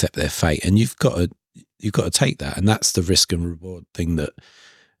just accept their fate. And you've got to take that, and that's the risk and reward thing that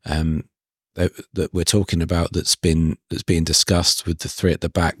we're talking about. That's being discussed with the 3 at the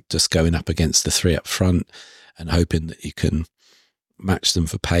back, just going up against the 3 up front and hoping that you can match them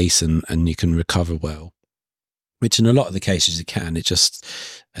for pace and you can recover well. Which in a lot of the cases you can. It just,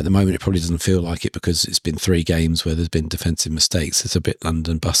 at the moment, it probably doesn't feel like it because it's been 3 games where there's been defensive mistakes. It's a bit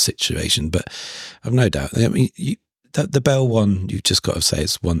London bus situation, but I've no doubt. I mean, the Bell one, you've just got to say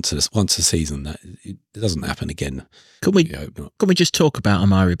it's once a season. That it doesn't happen again. Can we just talk about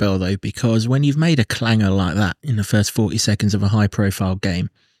Amari Bell though? Because when you've made a clanger like that in the first 40 seconds of a high-profile game,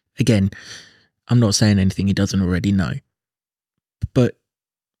 again, I'm not saying anything he doesn't already know, but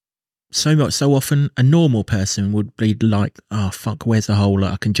so often a normal person would be like, oh fuck, where's the hole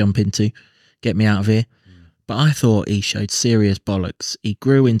that I can jump into? Get me out of here. But I thought he showed serious bollocks. He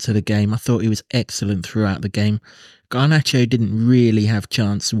grew into the game. I thought he was excellent throughout the game. Garnacho didn't really have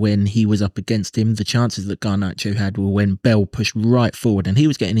chance when he was up against him. The chances that Garnacho had were when Bell pushed right forward and he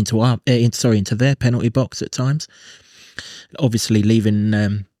was getting into their penalty box at times. Obviously leaving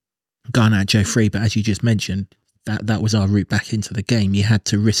Garnacho free, but as you just mentioned, that was our route back into the game. You had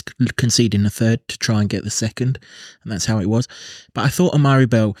to risk conceding a third to try and get the second, and that's how it was. But I thought Amari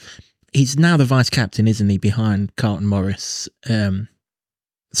Bell, he's now the vice captain, isn't he, behind Carlton Morris?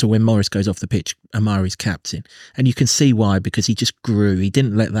 So when Morris goes off the pitch, Amari's captain. And you can see why, because he just grew. He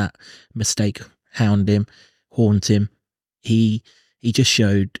didn't let that mistake haunt him. He just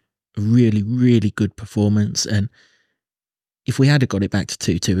showed a really, really good performance. And if we had got it back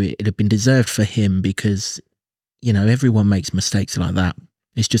to 2-2, it'd have been deserved for him because, everyone makes mistakes like that.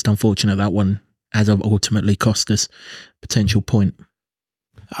 It's just unfortunate that one has ultimately cost us potential point.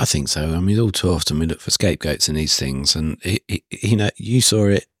 I think so. I mean, all too often we look for scapegoats in these things, and you saw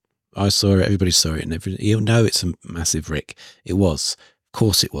it, I saw it, everybody saw it, and you'll know it's a massive rick. It was, of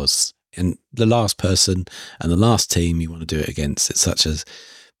course, it was. And the last person and the last team you want to do it against, it's such a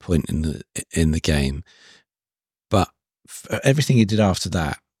point in the game. But everything he did after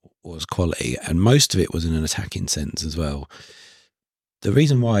that was quality, and most of it was in an attacking sense as well. The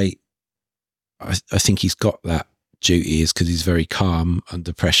reason why I think he's got that duty is because he's very calm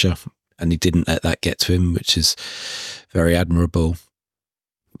under pressure and he didn't let that get to him, which is very admirable.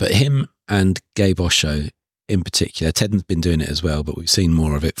 But him and Gabe Osho in particular, Tedden's been doing it as well, but we've seen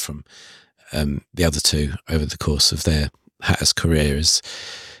more of it from the other two over the course of their Hatters careers.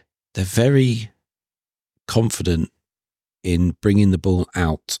 They're very confident in bringing the ball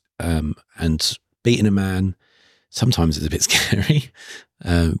out and beating a man. Sometimes it's a bit scary,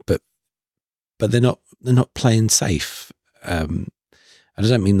 but but they're not playing safe. And I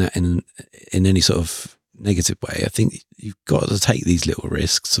don't mean that in any sort of negative way. I think you've got to take these little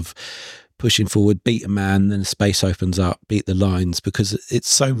risks of pushing forward, beat a man, then space opens up, beat the lines, because it's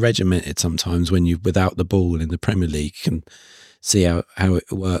so regimented sometimes when you're without the ball in the Premier League. You can see how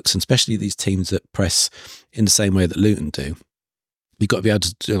it works, and especially these teams that press in the same way that Luton do. You've got to be able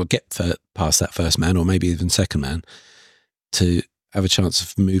to get past that first man, or maybe even second man, to have a chance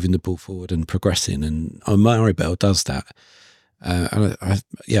of moving the ball forward and progressing. And Maribel does that. And I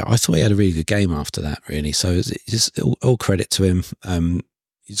thought he had a really good game after that, really. So it's just all credit to him.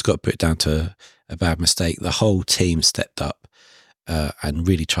 He's got to put it down to a bad mistake. The whole team stepped up and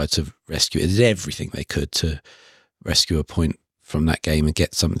really tried to rescue it. They did everything they could to rescue a point from that game and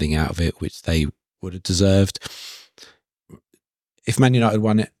get something out of it, which they would have deserved. If Man United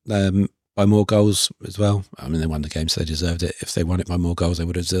won it by more goals as well, I mean, they won the game, so they deserved it. If they won it by more goals, they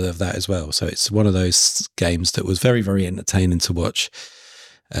would have deserved that as well. So it's one of those games that was very, very entertaining to watch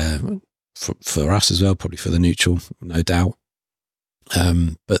for us as well, probably for the neutral, no doubt.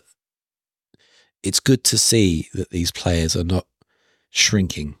 But it's good to see that these players are not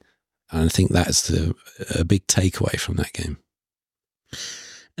shrinking. And I think that's a big takeaway from that game.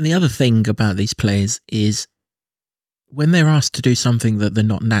 And the other thing about these players is when they're asked to do something that they're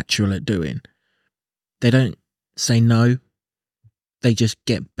not natural at doing, they don't say no. They just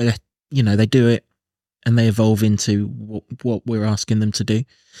get better, they do it and they evolve into what we're asking them to do.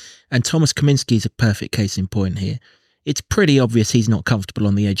 And Thomas Kaminski is a perfect case in point here. It's pretty obvious he's not comfortable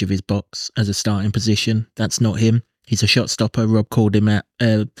on the edge of his box as a starting position. That's not him. He's a shot stopper. Rob called him out,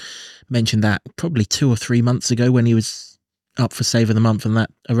 mentioned that probably 2 or 3 months ago when he was up for Save of the Month, and that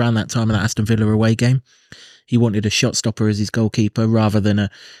around that time of that Aston Villa away game. He wanted a shot stopper as his goalkeeper rather than a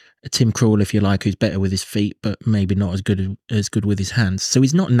Tim Krul, if you like, who's better with his feet but maybe not as good with his hands. So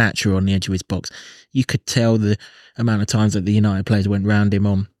he's not natural on the edge of his box. You could tell the amount of times that the United players went round him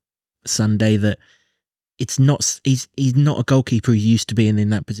on Sunday that he's not a goalkeeper who used to being in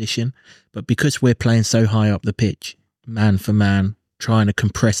that position. But because we're playing so high up the pitch, man for man, trying to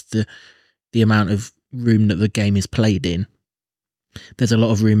compress the amount of room that the game is played in, there's a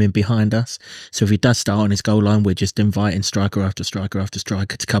lot of room in behind us. So if he does start on his goal line, we're just inviting striker after striker after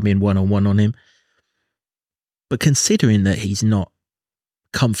striker to come in one-on-one on him. But considering that he's not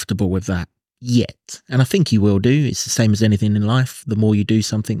comfortable with that yet, and I think he will do, it's the same as anything in life. The more you do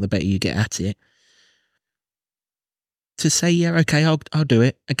something, the better you get at it. To say, yeah, okay, I'll do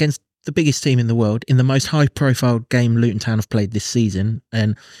it against the biggest team in the world, in the most high-profile game Luton Town have played this season,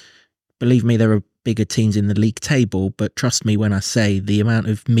 and believe me, there are bigger teams in the league table, but trust me when I say the amount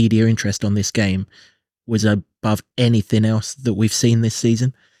of media interest on this game was above anything else that we've seen this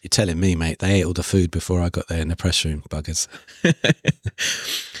season. You're telling me, mate, they ate all the food before I got there in the press room, buggers.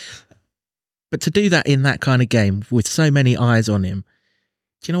 But to do that in that kind of game with so many eyes on him,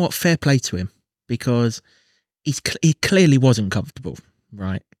 do you know what? Fair play to him, because he clearly wasn't comfortable,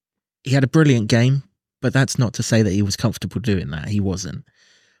 right? He had a brilliant game, but that's not to say that he was comfortable doing that. He wasn't.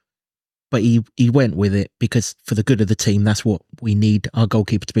 But he went with it because for the good of the team, that's what we need our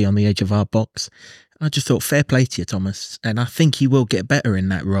goalkeeper to be, on the edge of our box. And I just thought, fair play to you, Thomas. And I think he will get better in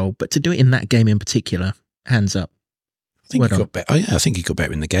that role. But to do it in that game in particular, hands up. I think he got better. Oh, yeah, I think he got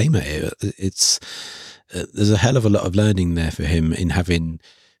better in the game. It's there's a hell of a lot of learning there for him in having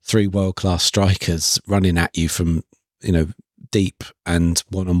 3 world-class strikers running at you from, deep and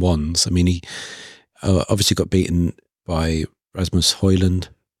one-on-ones. I mean, he obviously got beaten by Rasmus Højlund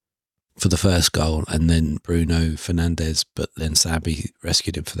for the first goal, and then Bruno Fernandes, but then Sambi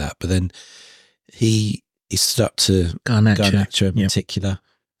rescued him for that. But then he stood up to Garnacho in particular.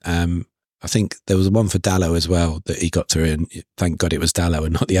 I think there was one for Dalot as well that he got through, and thank God it was Dalot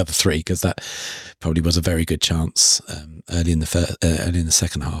and not the other 3, because that probably was a very good chance early in the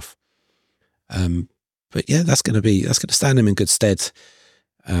second half. But yeah, that's going to stand him in good stead,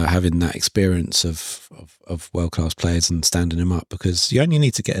 having that experience of world-class players and standing him up, because you only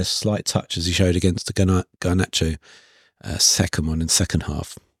need to get a slight touch, as he showed against the Garnacho second one in the second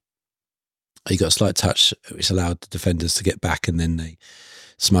half. He got a slight touch, which allowed the defenders to get back, and then they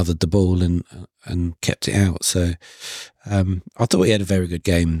smothered the ball and kept it out. So I thought he had a very good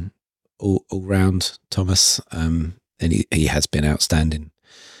game all round, Thomas. And he has been outstanding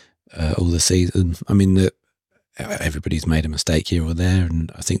all the season. I mean, everybody's made a mistake here or there,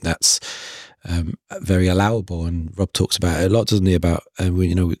 and I think that's very allowable. And Rob talks about it a lot, doesn't he? About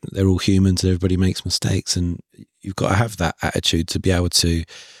they're all humans, and everybody makes mistakes, and you've got to have that attitude to be able to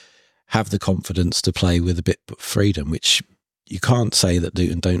have the confidence to play with a bit of freedom, which you can't say that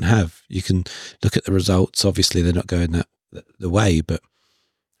Luton don't have. You can look at the results. Obviously, they're not going the way, but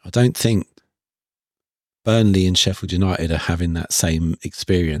I don't think Burnley and Sheffield United are having that same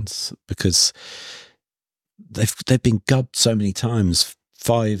experience because they've been gubbed so many times.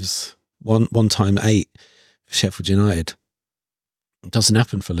 5s, one time 8 for Sheffield United. It doesn't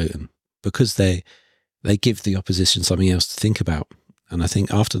happen for Luton because they give the opposition something else to think about. And I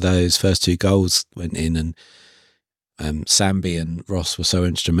think after those first 2 goals went in, and Sambi and Ross were so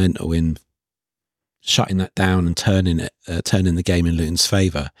instrumental in shutting that down and turning the game in Luton's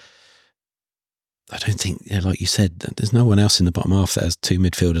favour. I don't think, like you said, there's no one else in the bottom half that has 2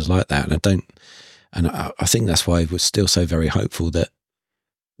 midfielders like that. And I think that's why we're still so very hopeful that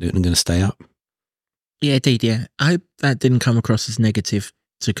Luton are going to stay up. Yeah, indeed, yeah. I hope that didn't come across as negative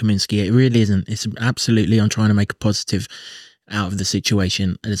to Kaminsky. It really isn't. It's absolutely, I'm trying to make a positive out of the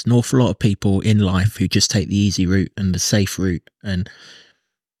situation. And there's an awful lot of people in life who just take the easy route and the safe route and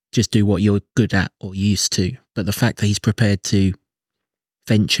just do what you're good at or used to. But the fact that he's prepared to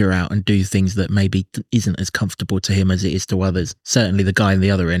venture out and do things that maybe isn't as comfortable to him as it is to others. Certainly the guy on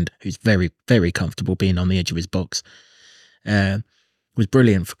the other end, who's very, very comfortable being on the edge of his box, was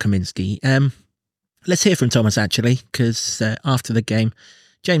brilliant for Kaminsky. Let's hear from Thomas, actually, because after the game,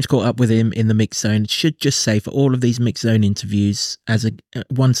 James caught up with him in the mixed zone. Should just say, for all of these mixed zone interviews,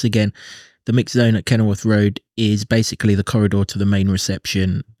 once again, the mixed zone at Kenilworth Road is basically the corridor to the main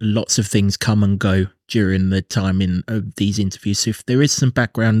reception. Lots of things come and go during the time of these interviews. So if there is some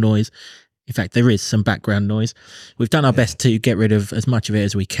background noise, in fact, there is some background noise. We've done our best to get rid of as much of it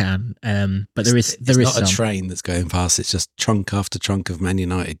as we can. But there is not some. A train that's going past. It's just trunk after trunk of Man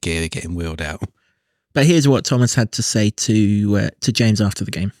United gear getting wheeled out. But here's what Thomas had to say to James after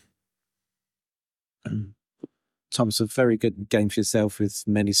the game. Thomas, a very good game for yourself with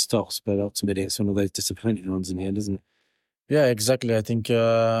many stops, but ultimately it's one of those disappointing ones in the end, isn't it? Yeah, exactly. I think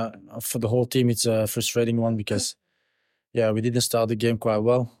for the whole team, it's a frustrating one because, we didn't start the game quite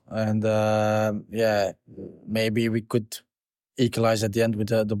well. And, maybe we could equalize at the end with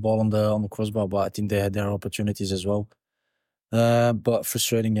the ball on the crossbar, but I think they had their opportunities as well. But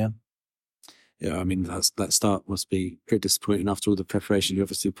frustrating, yeah. Yeah, I mean, that start must be pretty disappointing after all the preparation you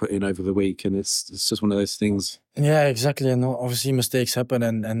obviously put in over the week, and it's just one of those things. Yeah, exactly. And obviously mistakes happen,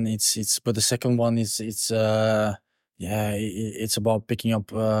 and it's but the second one it's about picking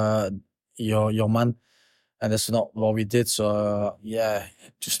up your man, and that's not what we did. So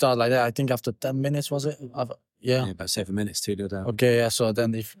to start like that, I think after 10 minutes was it? About 7 minutes, 2-0 down. Okay, yeah. So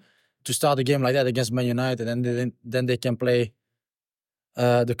then if to start a game like that against Man United, and then they can play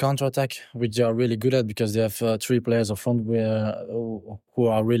the counter-attack, which they are really good at because they have 3 players up front who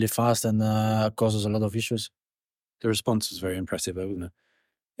are really fast and causes a lot of issues. The response was very impressive, wasn't it?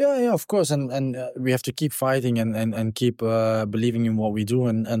 Yeah, of course. And we have to keep fighting and keep believing in what we do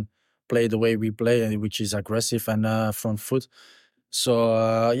and play the way we play, which is aggressive and front foot.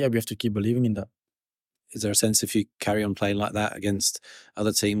 So, we have to keep believing in that. Is there a sense if you carry on playing like that against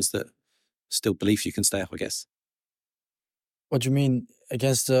other teams that still believe you can stay up, I guess? What do you mean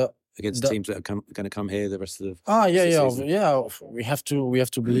against teams that are going to come here the rest of the season? We have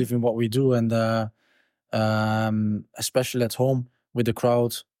to believe in what we do, and especially at home with the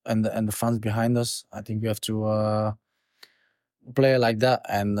crowd and the fans behind us. I think we have to play like that,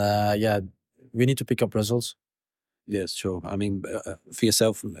 and we need to pick up results. Yes, sure. I mean, for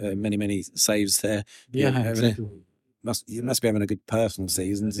yourself, many saves there. Exactly. You must be having a good personal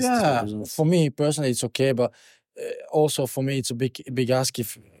season. For me personally, it's okay, but. Also, for me, it's a big ask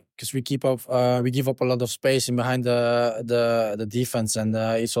because we give up a lot of space in behind the defense, and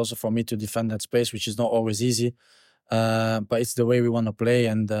it's also for me to defend that space, which is not always easy. But it's the way we want to play,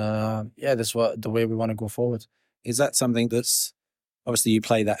 and that's the way we want to go forward. Is that something that's obviously you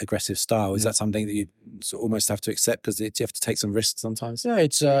play that aggressive style? Is that something that you almost have to accept because you have to take some risks sometimes? Yeah,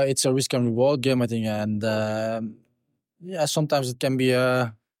 it's a risk and reward game, I think, and sometimes it can be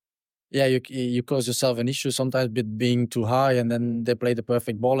you cause yourself an issue sometimes with being too high, and then they play the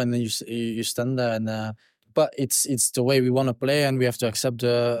perfect ball, and then you stand there. And but it's the way we want to play, and we have to accept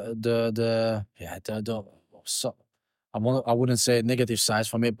I wouldn't say negative sides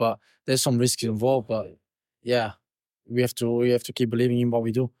from it, but there's some risks involved. But we have to keep believing in what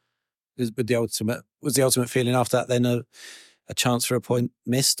we do. Was the ultimate feeling after that then a chance for a point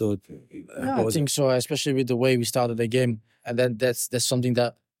missed, or I think so, especially with the way we started the game, and then that's something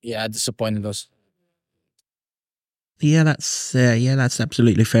that. Disappointed us. Yeah, that's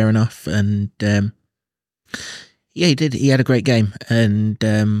absolutely fair enough. And he did. He had a great game, and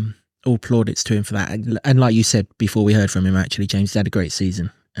all plaudits to him for that. And like you said before, we heard from him actually, James had a great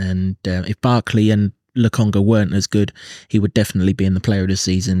season. And if Barkley and Lukonga weren't as good, he would definitely be in the Player of the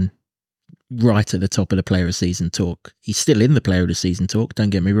Season, right at the top of the Player of the Season talk. He's still in the Player of the Season talk.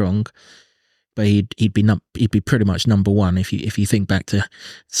 Don't get me wrong. but he'd be pretty much number one if you think back to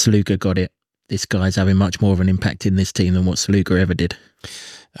Sluga got it. This guy's having much more of an impact in this team than what Sluga ever did.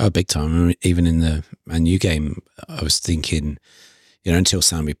 Oh, big time. Even in the Man U game, I was thinking, until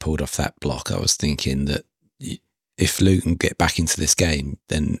Sambi pulled off that block, I was thinking that if Luton get back into this game,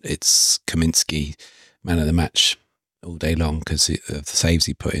 then it's Kaminsky man of the match all day long because of the saves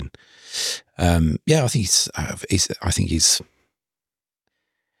he put in. I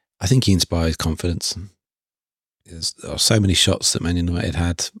think he inspires confidence. There are so many shots that Man United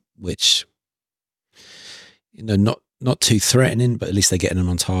had, which not too threatening, but at least they're getting them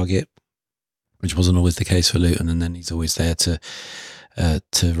on target, which wasn't always the case for Luton. And then he's always there to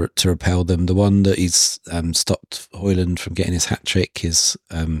repel them. The one that he's stopped Højlund from getting his hat trick is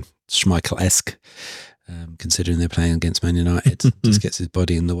Schmeichel-esque, considering they're playing against Man United. Just gets his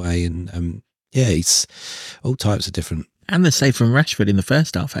body in the way, and he's all types of different. And the save from Rashford in the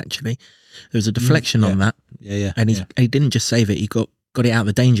first half, actually, there was a deflection on that. And he didn't just save it; he got it out of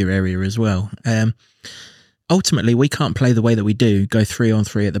the danger area as well. Ultimately, we can't play the way that we do, go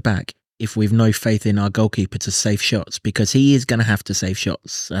 3-on-3 at the back, if we've no faith in our goalkeeper to save shots, because he is going to have to save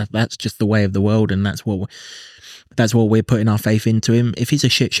shots. That's just the way of the world, and that's what we're putting our faith into him. If he's a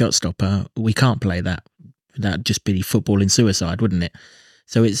shit shot stopper, we can't play that. That'd just be footballing suicide, wouldn't it?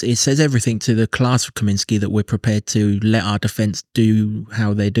 So it says everything to the class of Kaminsky that we're prepared to let our defence do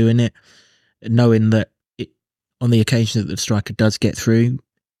how they're doing it, knowing that on the occasion that the striker does get through,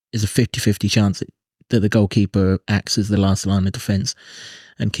 there's a 50-50 chance that the goalkeeper acts as the last line of defence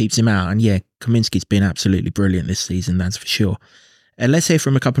and keeps him out. And Kaminsky's been absolutely brilliant this season, that's for sure. Let's hear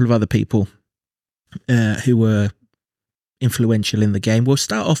from a couple of other people who were influential in the game. We'll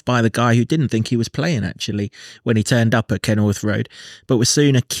start off by the guy who didn't think he was playing, actually, when he turned up at Kenilworth Road, but was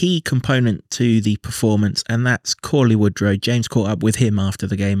soon a key component to the performance, and that's Corley Woodrow. James caught up with him after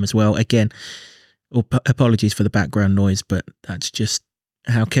the game as well. Again, apologies for the background noise, but that's just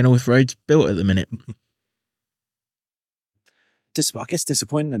how Kenilworth Road's built at the minute. I guess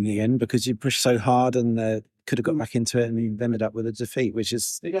disappointing in the end, because you pushed so hard and could have got back into it, and you ended up with a defeat, which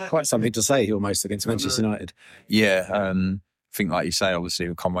is quite something to say almost against Manchester United. Yeah, I think, like you say, obviously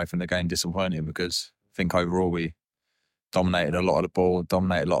we come away from the game disappointed, because I think overall we dominated a lot of the ball,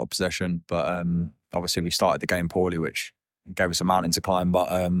 dominated a lot of possession, but obviously we started the game poorly, which gave us a mountain to climb.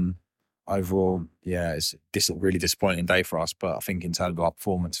 But overall, it's a really disappointing day for us. But I think in terms of our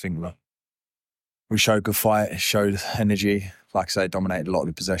performance, I think we showed good fight, showed energy. Like I say, dominated a lot of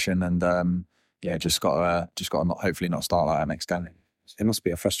the possession, and just got to hopefully not start like that next game. It must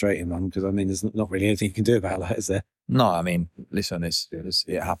be a frustrating one, because there's not really anything you can do about that, is there? No, I mean, listen,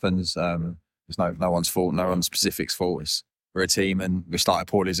 it happens. It's no one's fault, no one's specific's fault. We're a team, and we started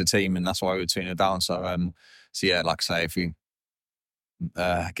poorly as a team, and that's why we were 2-0 down. So like I say, if we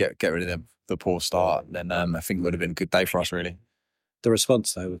get rid of the poor start, then I think it would have been a good day for us, really. The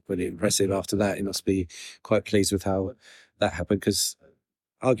response, though, was pretty impressive after that. You must be quite pleased with how that happened, because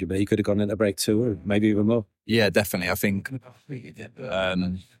arguably you could have gone into break 2 or maybe even more. Yeah, definitely. I think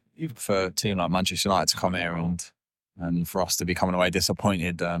for a team like Manchester United to come here and for us to be coming away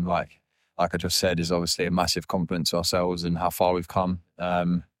disappointed, like I just said, is obviously a massive compliment to ourselves and how far we've come.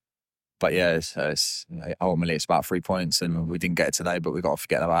 But ultimately it's about 3 points, and we didn't get it today, but we've got to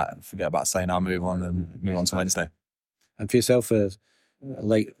forget about saying our move on to Wednesday. And for yourself, a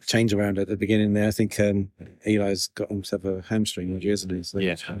late change around at the beginning there. I think Eli's got himself a hamstring injury, hasn't he? So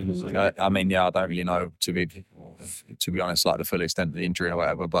I don't really know, to be honest, like the full extent of the injury or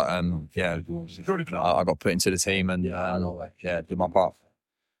whatever. But I got put into the team and did my part.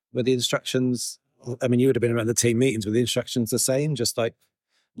 Were the instructions? I mean, you would have been around the team meetings. Were the instructions the same, just like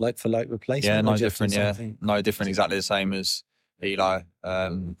for like replacement? Yeah, no different. Yeah, no different. Exactly the same as Eli.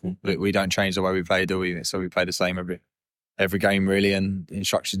 We don't change the way we play, do we? So we play the same every game, really, and the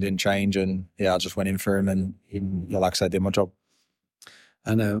instructions didn't change. And I just went in for him, and like I said, did my job.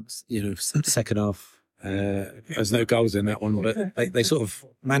 And second half, there's no goals in that one, but they sort of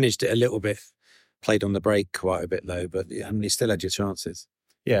managed it a little bit. Played on the break quite a bit though, but you still had your chances.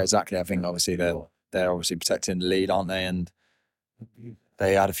 Yeah, exactly. I think obviously they're obviously protecting the lead, aren't they? And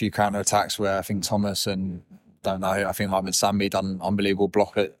they had a few counter attacks where I think Thomas and I think like with Sambi done an unbelievable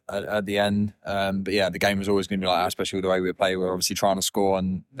block at the end. But the game was always going to be like that, especially with the way we play. We're obviously trying to score,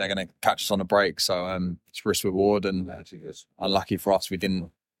 and they're going to catch us on a break. So it's risk reward, and unlucky for us, we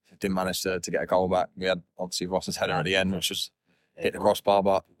didn't manage to get a goal back. We had obviously Ross's header at the end, which was hit the crossbar,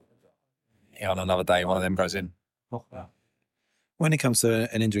 but on another day, one of them goes in. When it comes to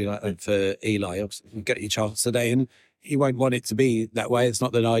an injury like that for Eli, obviously you get your chance today, and you won't want it to be that way. It's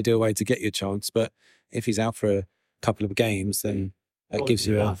not the ideal way to get your chance, but if he's out for a couple of games, then that gives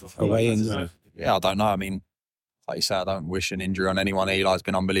you a way in. yeah, I don't know. I mean, like you say, I don't wish an injury on anyone. Eli's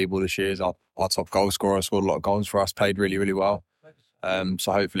been unbelievable this year. He's our top goal scorer, scored a lot of goals for us, played really, really well.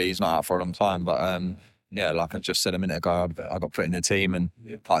 So hopefully he's not out for a long time. But yeah, like I just said a minute ago, I got put in the team, and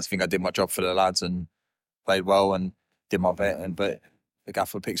I think I did my job for the lads and played well and did my bit. But the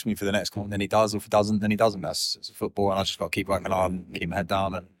gaffer picks me for the next one, then he does. If he doesn't, then he doesn't. That's it's football, and I just got to keep working on, keep my head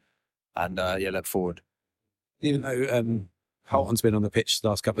down, and yeah, look forward. Even though Holton's been on the pitch the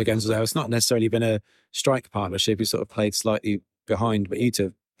last couple of games, it's not necessarily been a strike partnership. You sort of played slightly behind, but you two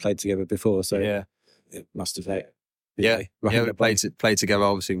have played together before, so yeah, it must have taken. Yeah, we played together.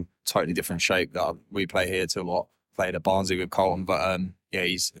 Obviously, totally different shape that we play here to what played at Barnsley with Colton. But yeah,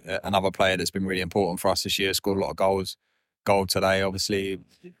 he's another player that's been really important for us this year. Scored a lot of goals. Goal today, obviously,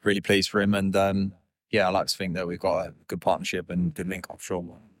 really pleased for him. And yeah, I like to think that we've got a good partnership and good link, I'm sure.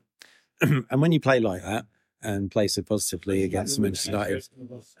 And when you play like that and play so positively against Manchester United,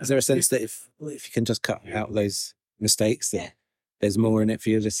 is there a sense that if you can just cut out those mistakes, that there's more in it for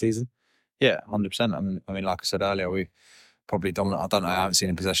you this season? Yeah, 100%. I mean, like I said earlier, we probably dominant. I don't know. I haven't seen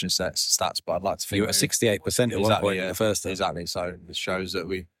in possession stats, but I'd like to think you were at 68% at one point in the first half. Exactly. So it shows that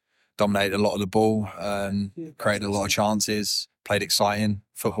we dominated a lot of the ball, created a lot of chances, played exciting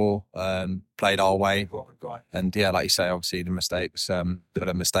football, played our way, and yeah, like you say, obviously the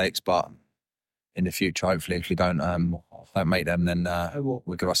mistakes, but in the future, hopefully, if we don't make them, then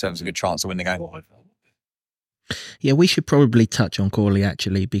we'll give ourselves a good chance to win the game. Yeah, we should probably touch on Corley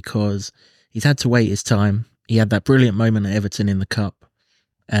actually, because he's had to wait his time. He had that brilliant moment at Everton in the Cup,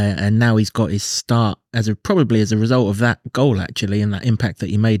 and now he's got his start probably as a result of that goal actually, and that impact that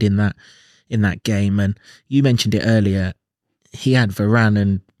he made in that game. And you mentioned it earlier, he had Varane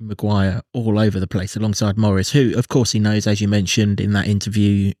and Maguire all over the place alongside Morris, who of course he knows, as you mentioned in that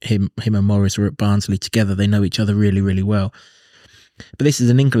interview, him and Morris were at Barnsley together. They know each other really, really well. But this is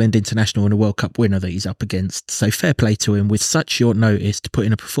an England international and a World Cup winner that he's up against. So fair play to him with such short notice to put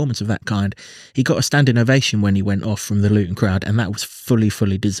in a performance of that kind. He got a standing ovation when he went off from the Luton crowd, and that was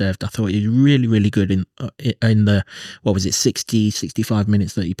fully deserved. I thought he was really, really good in the, 65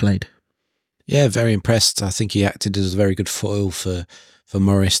 minutes that he played. Yeah, very impressed. I think he acted as a very good foil for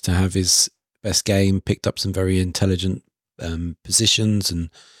Morris to have his best game, picked up some very intelligent positions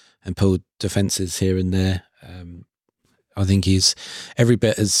and pulled defences here and there. I think he's every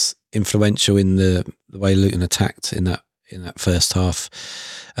bit as influential in the way Luton attacked in that first half.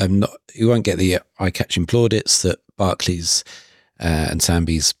 You won't get the eye-catching plaudits that Barkley's and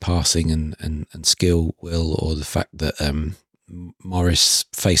Sambi's passing and skill will, or the fact that Morris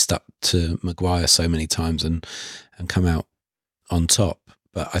faced up to Maguire so many times and come out on top.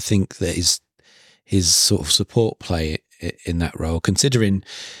 But I think that his sort of support play in that role, considering,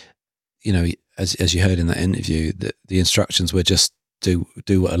 you know, as you heard in that interview, that the instructions were just do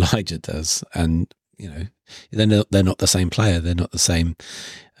what Elijah does, and you know they're not the same player, they're not the same.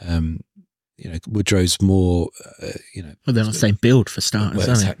 Woodrow's more, well, they're not the same build for starters, well,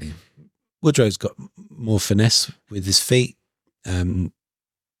 exactly. Woodrow's got more finesse with his feet, and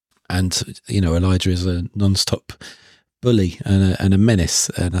Elijah is a non-stop bully and a menace,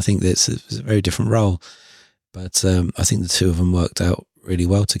 and I think that's a very different role. But I think the two of them worked out really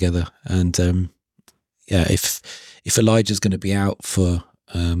well together, and if Elijah's going to be out for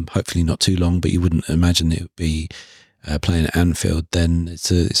hopefully not too long, but you wouldn't imagine it would be playing at Anfield, then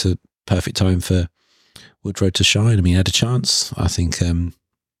it's a perfect time for Woodrow to shine. I mean, he had a chance. I think it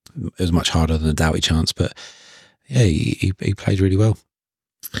was much harder than a Doughty chance, but yeah, he played really well.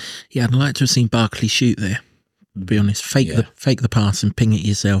 Yeah, I'd like to have seen Barkley shoot there. To be honest, fake the pass and ping it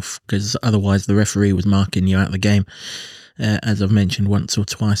yourself, because otherwise the referee was marking you out of the game. As I've mentioned once or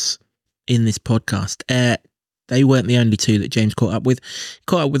twice in this podcast. They weren't the only two that James caught up with. He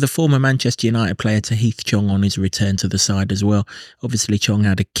caught up with a former Manchester United player, Tahith Chong, on his return to the side as well. Obviously, Chong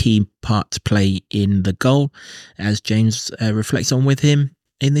had a key part to play in the goal, as James reflects on with him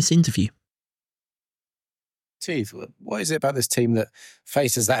in this interview. Teeth, what is it about this team that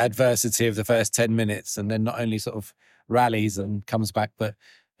faces that adversity of the first 10 minutes and then not only sort of rallies and comes back, but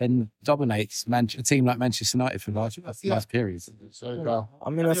then dominates a team like Manchester United for large periods? I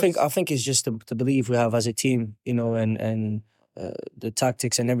mean, I think it's just the belief we have as a team, and the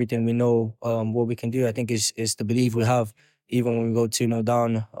tactics and everything. We know what we can do. I think it's the belief we have. Even when we go 2-0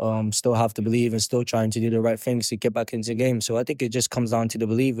 down, still have to believe and still trying to do the right things to get back into the game. So I think it just comes down to the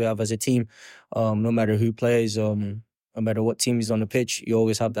belief we have as a team. No matter who plays, no matter what team is on the pitch, you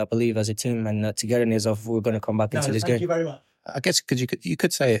always have that belief as a team and that togetherness of we're going to come back into this game. Thank you very much. I guess because you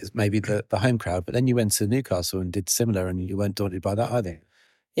could say it's maybe the home crowd, but then you went to Newcastle and did similar, and you weren't daunted by that either.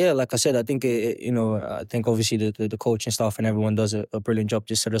 Yeah, like I said, I think I think obviously the coaching staff and everyone does a brilliant job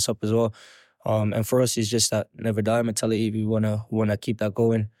to set us up as well. And for us, it's just that never die mentality. We wanna keep that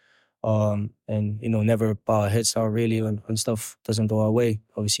going. And never bow our heads down really when stuff doesn't go our way.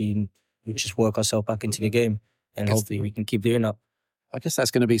 Obviously, we just work ourselves back into the game, and hopefully we can keep doing that. I guess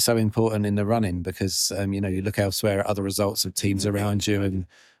that's going to be so important in the running because, you look elsewhere at other results of teams around you, and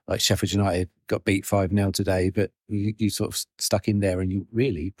like Sheffield United got beat 5-0 today, but you sort of stuck in there and you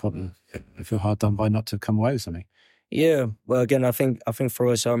really probably feel hard done by not to come away with something. Yeah, well, again, I think for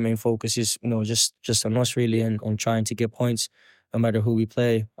us, our main focus is, just on us really and on trying to get points no matter who we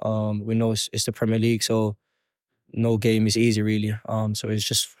play. We know it's the Premier League, so no game is easy really. So it's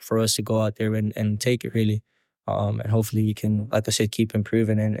just for us to go out there and take it really. And hopefully we can, like I said, keep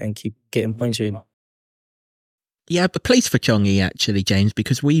improving and keep getting points really. Yeah, but pleased for Chongi actually, James,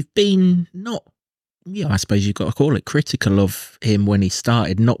 because we've been I suppose you've got to call it, critical of him when he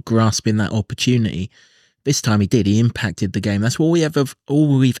started, not grasping that opportunity. This time he did. He impacted the game. That's all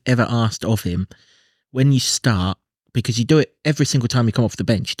we've ever asked of him. When you start, because you do it every single time you come off the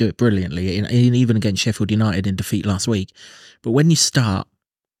bench, you do it brilliantly, even against Sheffield United in defeat last week. But when you start,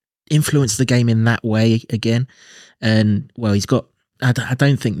 influence the game in that way again. And, well, he's got... I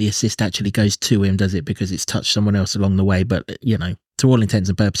don't think the assist actually goes to him, does it? Because it's touched someone else along the way. But, to all intents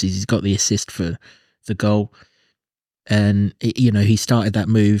and purposes, he's got the assist for the goal. And, he started that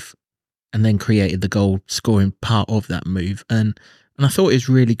move and then created the goal, scoring part of that move. And I thought it was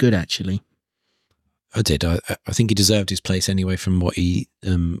really good, actually. I did. I think he deserved his place anyway from what he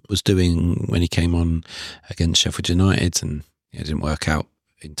was doing when he came on against Sheffield United, and it didn't work out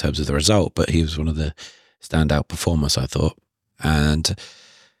in terms of the result, but he was one of the standout performers, I thought. And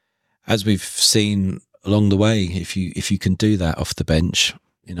as we've seen along the way, if you can do that off the bench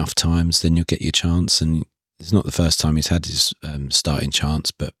enough times, then you'll get your chance. And it's not the first time he's had his starting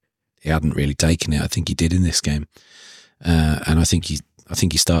chance, but he hadn't really taken it. I think he did in this game, and I think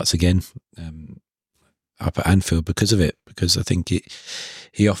he starts again up at Anfield because of it. Because I think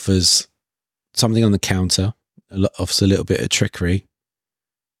he offers something on the counter, offers a little bit of trickery,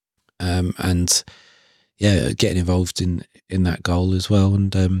 and getting involved in that goal as well.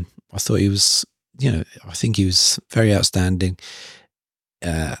 And I thought he was, I think he was very outstanding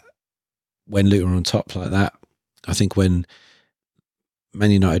when Luton were on top like that. I think when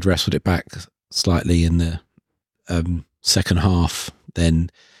Man United wrestled it back slightly in the second half, then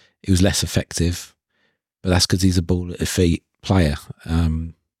he was less effective. But that's because he's a ball at the feet player.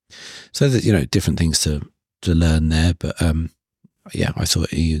 So that different things to learn there. But I thought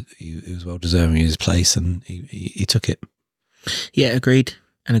he was well deserving of his place, and he took it. Yeah, agreed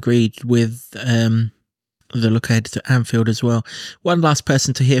with the look ahead to Anfield as well. One last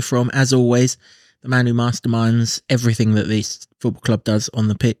person to hear from, as always, the man who masterminds everything that this football club does on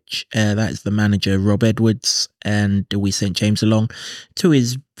the pitch. That is the manager, Rob Edwards, and we sent James along to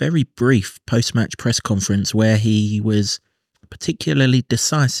his very brief post-match press conference where he was particularly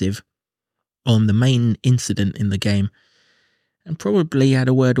decisive on the main incident in the game, and probably had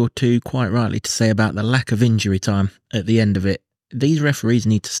a word or two, quite rightly, to say about the lack of injury time at the end of it. These referees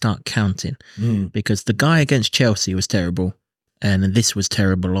need to start counting, because the guy against Chelsea was terrible, and this was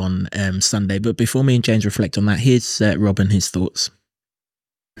terrible on Sunday. But before me and James reflect on that, here's Rob and his thoughts.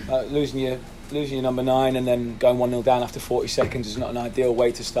 Losing your number 9 and then going 1-0 down after 40 seconds is not an ideal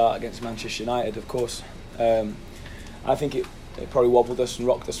way to start against Manchester United, of course. I think it probably wobbled us and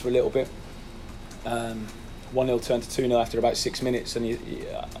rocked us for a little bit. 1-0 turned to 2-0 after about 6 minutes, and you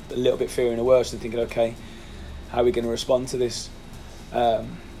a little bit fearing the worst and thinking, okay, how are we going to respond to this? But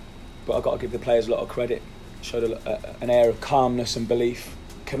I've got to give the players a lot of credit. Showed an air of calmness and belief,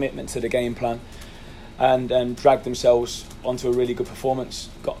 commitment to the game plan, and dragged themselves onto a really good performance.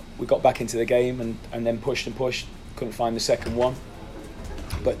 We got back into the game and then pushed and pushed. Couldn't find the second one.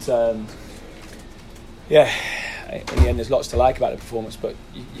 But in the end, there's lots to like about the performance, but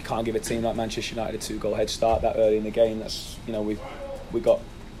you can't give a team like Manchester United a 2-goal head start that early in the game. That's we got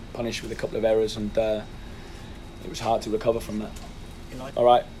punished with a couple of errors, and it was hard to recover from that. All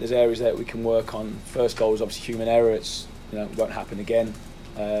right, there's areas that we can work on. First goal was obviously human error. It won't happen again.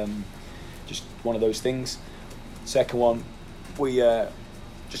 Just one of those things. Second one, we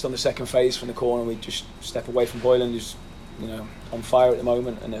just on the second phase from the corner, we just step away from Boylan, who's on fire at the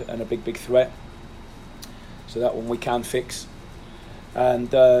moment and a big threat. So that one we can fix. And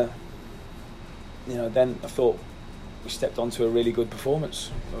then I thought we stepped onto a really good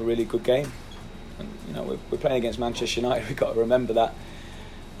performance, a really good game. And we're playing against Manchester United. We've got to remember that,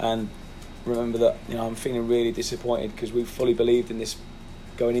 and remember that I'm feeling really disappointed because we fully believed in this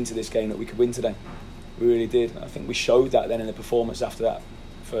going into this game that we could win today. We really did. I think we showed that then in the performance after that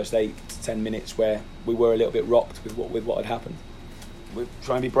first 8 to 10 minutes where we were a little bit rocked with what had happened. we're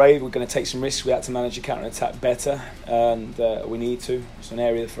trying to be brave. We're going to take some risks. We had to manage the counter attack better, and we need to. It's an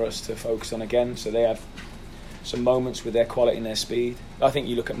area for us to focus on again. So they have some moments with their quality and their speed. I think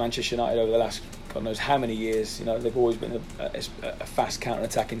you look at Manchester United over the last God knows how many years. You know, they've always been a fast counter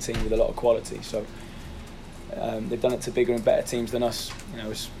attacking team with a lot of quality. So they've done it to bigger and better teams than us. You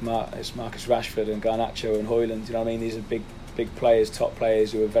know, it's Marcus Rashford and Garnacho and Højlund. You know what I mean? These are big players, top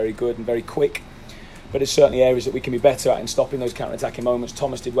players who are very good and very quick. But there's certainly areas that we can be better at in stopping those counter-attacking moments.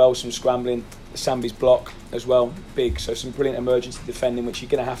 Thomas did well, some scrambling. Sambi's block as well, big. So some brilliant emergency defending, which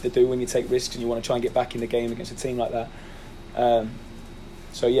you're going to have to do when you take risks and you want to try and get back in the game against a team like that.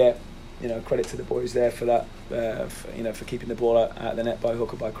 So yeah, you know, credit to the boys there for that. For keeping the ball out of the net by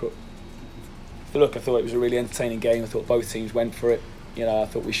hook or by crook. But look, I thought it was a really entertaining game. I thought both teams went for it. You know, I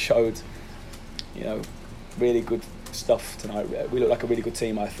thought we showed, you know, really good stuff tonight. We looked like a really good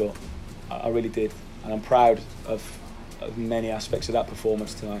team. I thought, I really did. And I'm proud of many aspects of that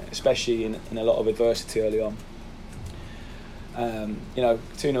performance tonight, especially in a lot of adversity early on. You know,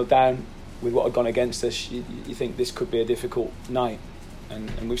 2-0 down with what had gone against us, you think this could be a difficult night.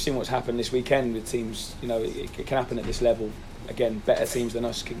 And we've seen what's happened this weekend with teams. You know, it can happen at this level. Again, better teams than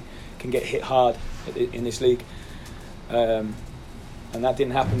us can get hit hard in this league. And that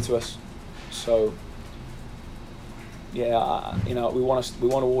didn't happen to us. So, yeah, you know, we want to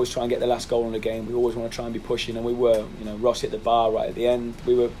always try and get the last goal in the game. We always want to try and be pushing, and we were. You know, Ross hit the bar right at the end.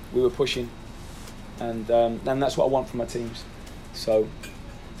 We were pushing, and that's what I want from my teams. So,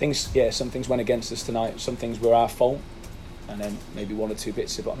 some things went against us tonight. Some things were our fault, and then maybe one or two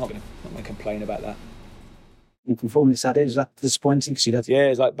bits. But I'm not going to complain about that. Your performance is that disappointing? Yeah,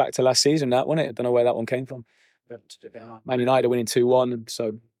 it's like back to last season, that wasn't it? I don't know where that one came from. Man United are winning 2-1,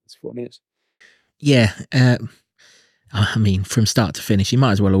 so it's 4 minutes. Yeah. I mean, from start to finish, he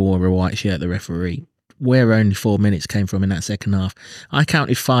might as well have wore a white shirt, the referee. Where only 4 minutes came from in that second half. I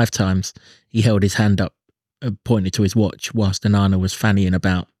counted 5 times he held his hand up, pointed to his watch whilst Onana was fannying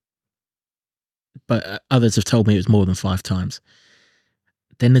about. But others have told me it was more than 5 times.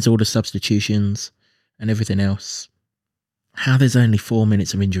 Then there's all the substitutions and everything else. How there's only 4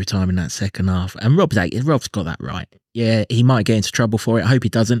 minutes of injury time in that second half. And Rob's got that right. Yeah, he might get into trouble for it. I hope he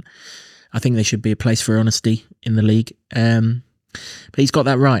doesn't. I think there should be a place for honesty in the league. But he's got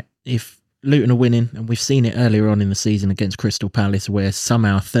that right. If Luton are winning, and we've seen it earlier on in the season against Crystal Palace, where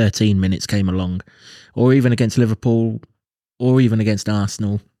somehow 13 minutes came along, or even against Liverpool, or even against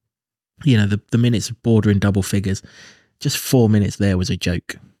Arsenal, you know, the minutes bordering double figures. Just 4 minutes there was a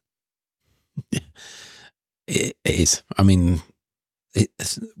joke. It is. I mean,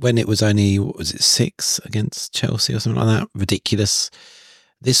 when it was only, what was it, 6 against Chelsea or something like that? Ridiculous.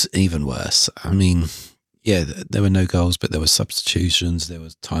 This even worse. I mean, yeah, there were no goals, but there were substitutions, there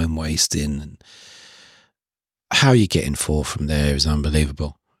was time wasting, and how you get in 4 from there is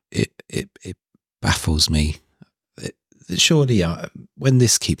unbelievable. It baffles me. Surely, when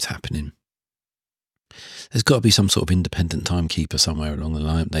this keeps happening, there's got to be some sort of independent timekeeper somewhere along the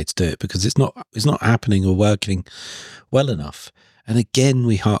line to do it, because it's not happening or working well enough. And again,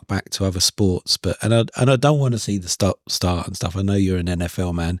 we hark back to other sports, and I don't want to see the start and stuff. I know you're an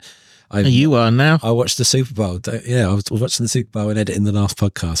NFL man. You are now. I watched the Super Bowl. Yeah, I was watching the Super Bowl and editing the last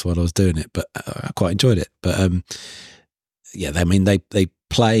podcast while I was doing it, but I quite enjoyed it. But yeah, I mean, they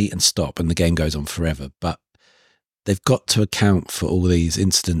play and stop, and the game goes on forever. But they've got to account for all these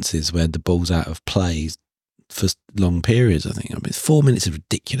instances where the ball's out of play for long periods. I think. I mean, 4 minutes is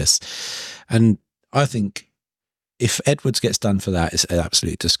ridiculous, and I think if Edwards gets done for that, it's an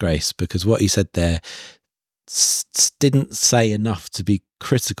absolute disgrace, because what he said there didn't say enough to be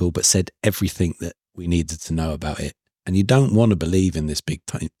critical, but said everything that we needed to know about it. And you don't want to believe in this big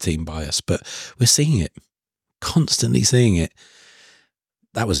team bias, but we're seeing it, constantly seeing it.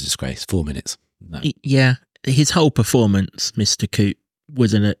 That was a disgrace. 4 minutes. No. Yeah, his whole performance, Mr. Coote,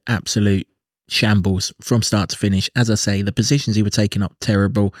 was an absolute shambles from start to finish. As I say, the positions he was taking up,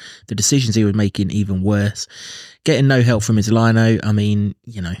 terrible. The decisions he was making, even worse. Getting no help from his lino. I mean,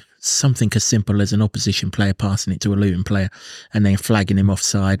 you know, something as simple as an opposition player passing it to a Luton player and then flagging him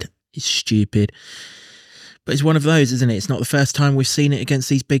offside is stupid. But it's one of those, isn't it? It's not the first time we've seen it against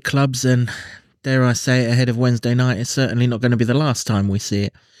these big clubs, and dare I say it, ahead of Wednesday night, it's certainly not going to be the last time we see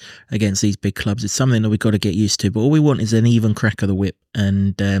it against these big clubs. It's something that we've got to get used to, but all we want is an even crack of the whip,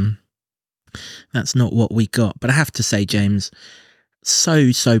 and that's not what we got. But I have to say, James,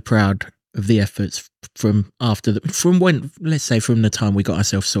 so proud of the efforts from the time we got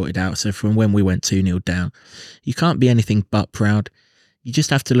ourselves sorted out. So from when we went 2-0 down, you can't be anything but proud. You just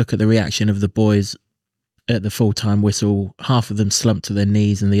have to look at the reaction of the boys at the full-time whistle. Half of them slumped to their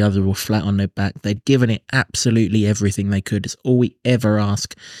knees and the other were flat on their back. They'd given it absolutely everything they could. It's all we ever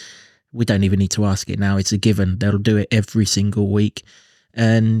ask. We don't even need to ask it now. It's a given. They'll do it every single week.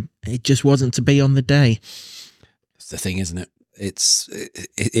 And it just wasn't to be on the day. That's the thing, isn't it?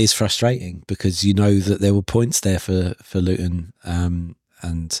 It is frustrating because you know that there were points there for Luton.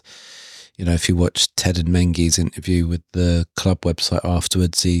 And, you know, if you watch Ted and Mengi's interview with the club website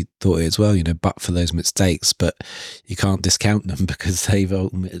afterwards, he thought it as well, you know, but for those mistakes, but you can't discount them because they've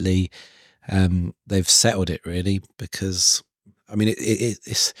ultimately, they've settled it really because, I mean,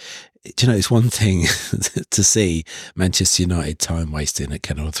 it's you know, it's one thing to see Manchester United time wasting at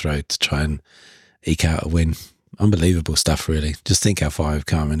Kenilworth Road to try and eke out a win. Unbelievable stuff, really. Just think how far we've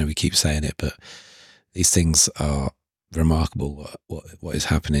come. I know we keep saying it, but these things are remarkable. What is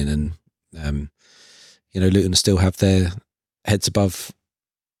happening, and you know, Luton still have their heads above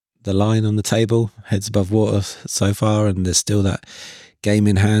the line on the table, heads above water so far, and there's still that game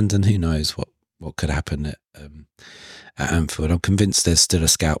in hand. And who knows what could happen at Anfield. I'm convinced there's still a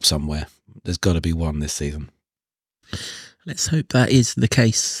scalp somewhere. There's got to be one this season. Let's hope that is the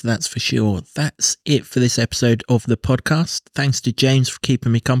case, that's for sure. That's it for this episode of the podcast. Thanks to James for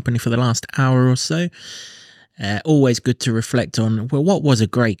keeping me company for the last hour or so. Always good to reflect on, well, what was a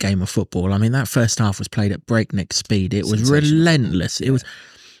great game of football. I mean, that first half was played at breakneck speed. It was relentless. It was.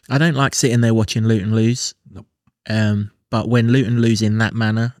 I don't like sitting there watching Luton lose. Nope. But when Luton lose in that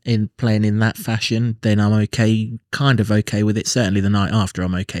manner, in playing in that fashion, then I'm okay, kind of okay with it. Certainly the night after,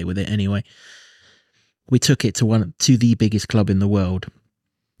 I'm okay with it anyway. We took it to the biggest club in the world,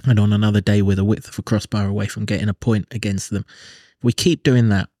 and on another day with a width of a crossbar away from getting a point against them. We keep doing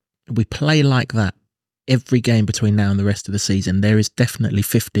that. We play like that every game between now and the rest of the season. There is definitely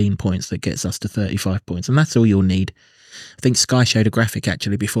 15 points that gets us to 35 points, and that's all you'll need. I think Sky showed a graphic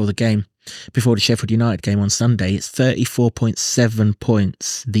actually before the Sheffield United game on Sunday. It's 34.7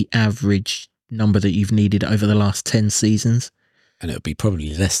 points, the average number that you've needed over the last 10 seasons. And it would be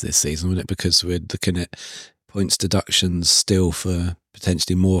probably less this season, wouldn't it? Because we're looking at points deductions still for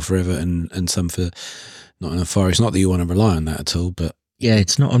potentially more for Everton and some for Nottingham Forest. Not that you want to rely on that at all, but yeah,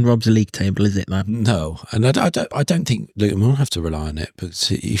 it's not on Rob's league table, is it? That no, and I don't think Luton will have to rely on it. But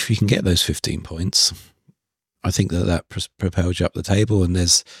if you can get those 15 points, I think that propels you up the table, and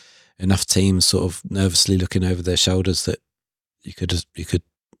there's enough teams sort of nervously looking over their shoulders that you could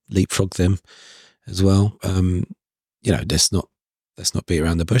leapfrog them as well. You know, let's not beat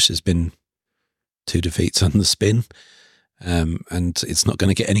around the bush. There's been 2 defeats on the spin, and it's not going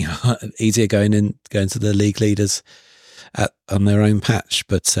to get any easier going to the league leaders on their own patch.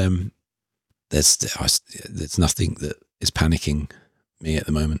 But there's nothing that is panicking me at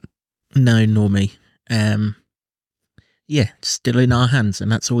the moment. No, nor me. Yeah, still in our hands, and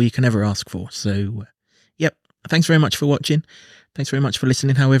that's all you can ever ask for. So, yep. Thanks very much for watching. Thanks very much for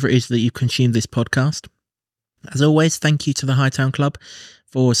listening, however it is that you consume this podcast. As always, thank you to the Hightown Club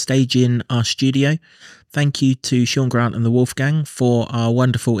for staging our studio. Thank you to Sean Grant and the Wolfgang for our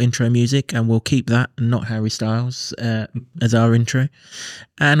wonderful intro music, and we'll keep that and not Harry Styles as our intro.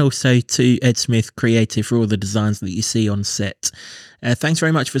 And also to Ed Smith Creative for all the designs that you see on set. Thanks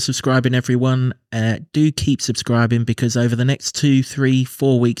very much for subscribing, everyone. Do keep subscribing, because over the next 2, 3,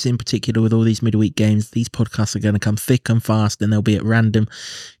 4 weeks in particular, with all these midweek games, these podcasts are going to come thick and fast, and they'll be at random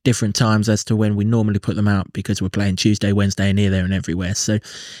different times as to when we normally put them out, because we're playing Tuesday, Wednesday, and here, there, and everywhere. So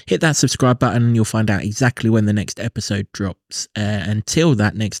hit that subscribe button and you'll find out exactly when the next episode drops. Until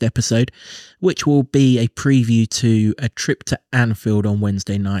that next episode, which will be a preview to a trip to Anfield on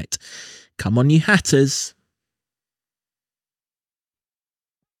Wednesday night. Come on, you Hatters.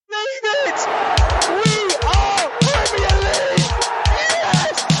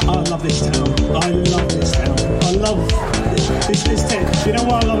 I love this town. I love this town. I love this town. You know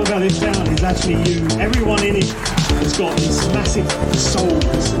what I love about this town is actually you. Everyone in it has got these massive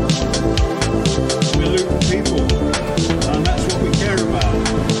souls. We're Luton people.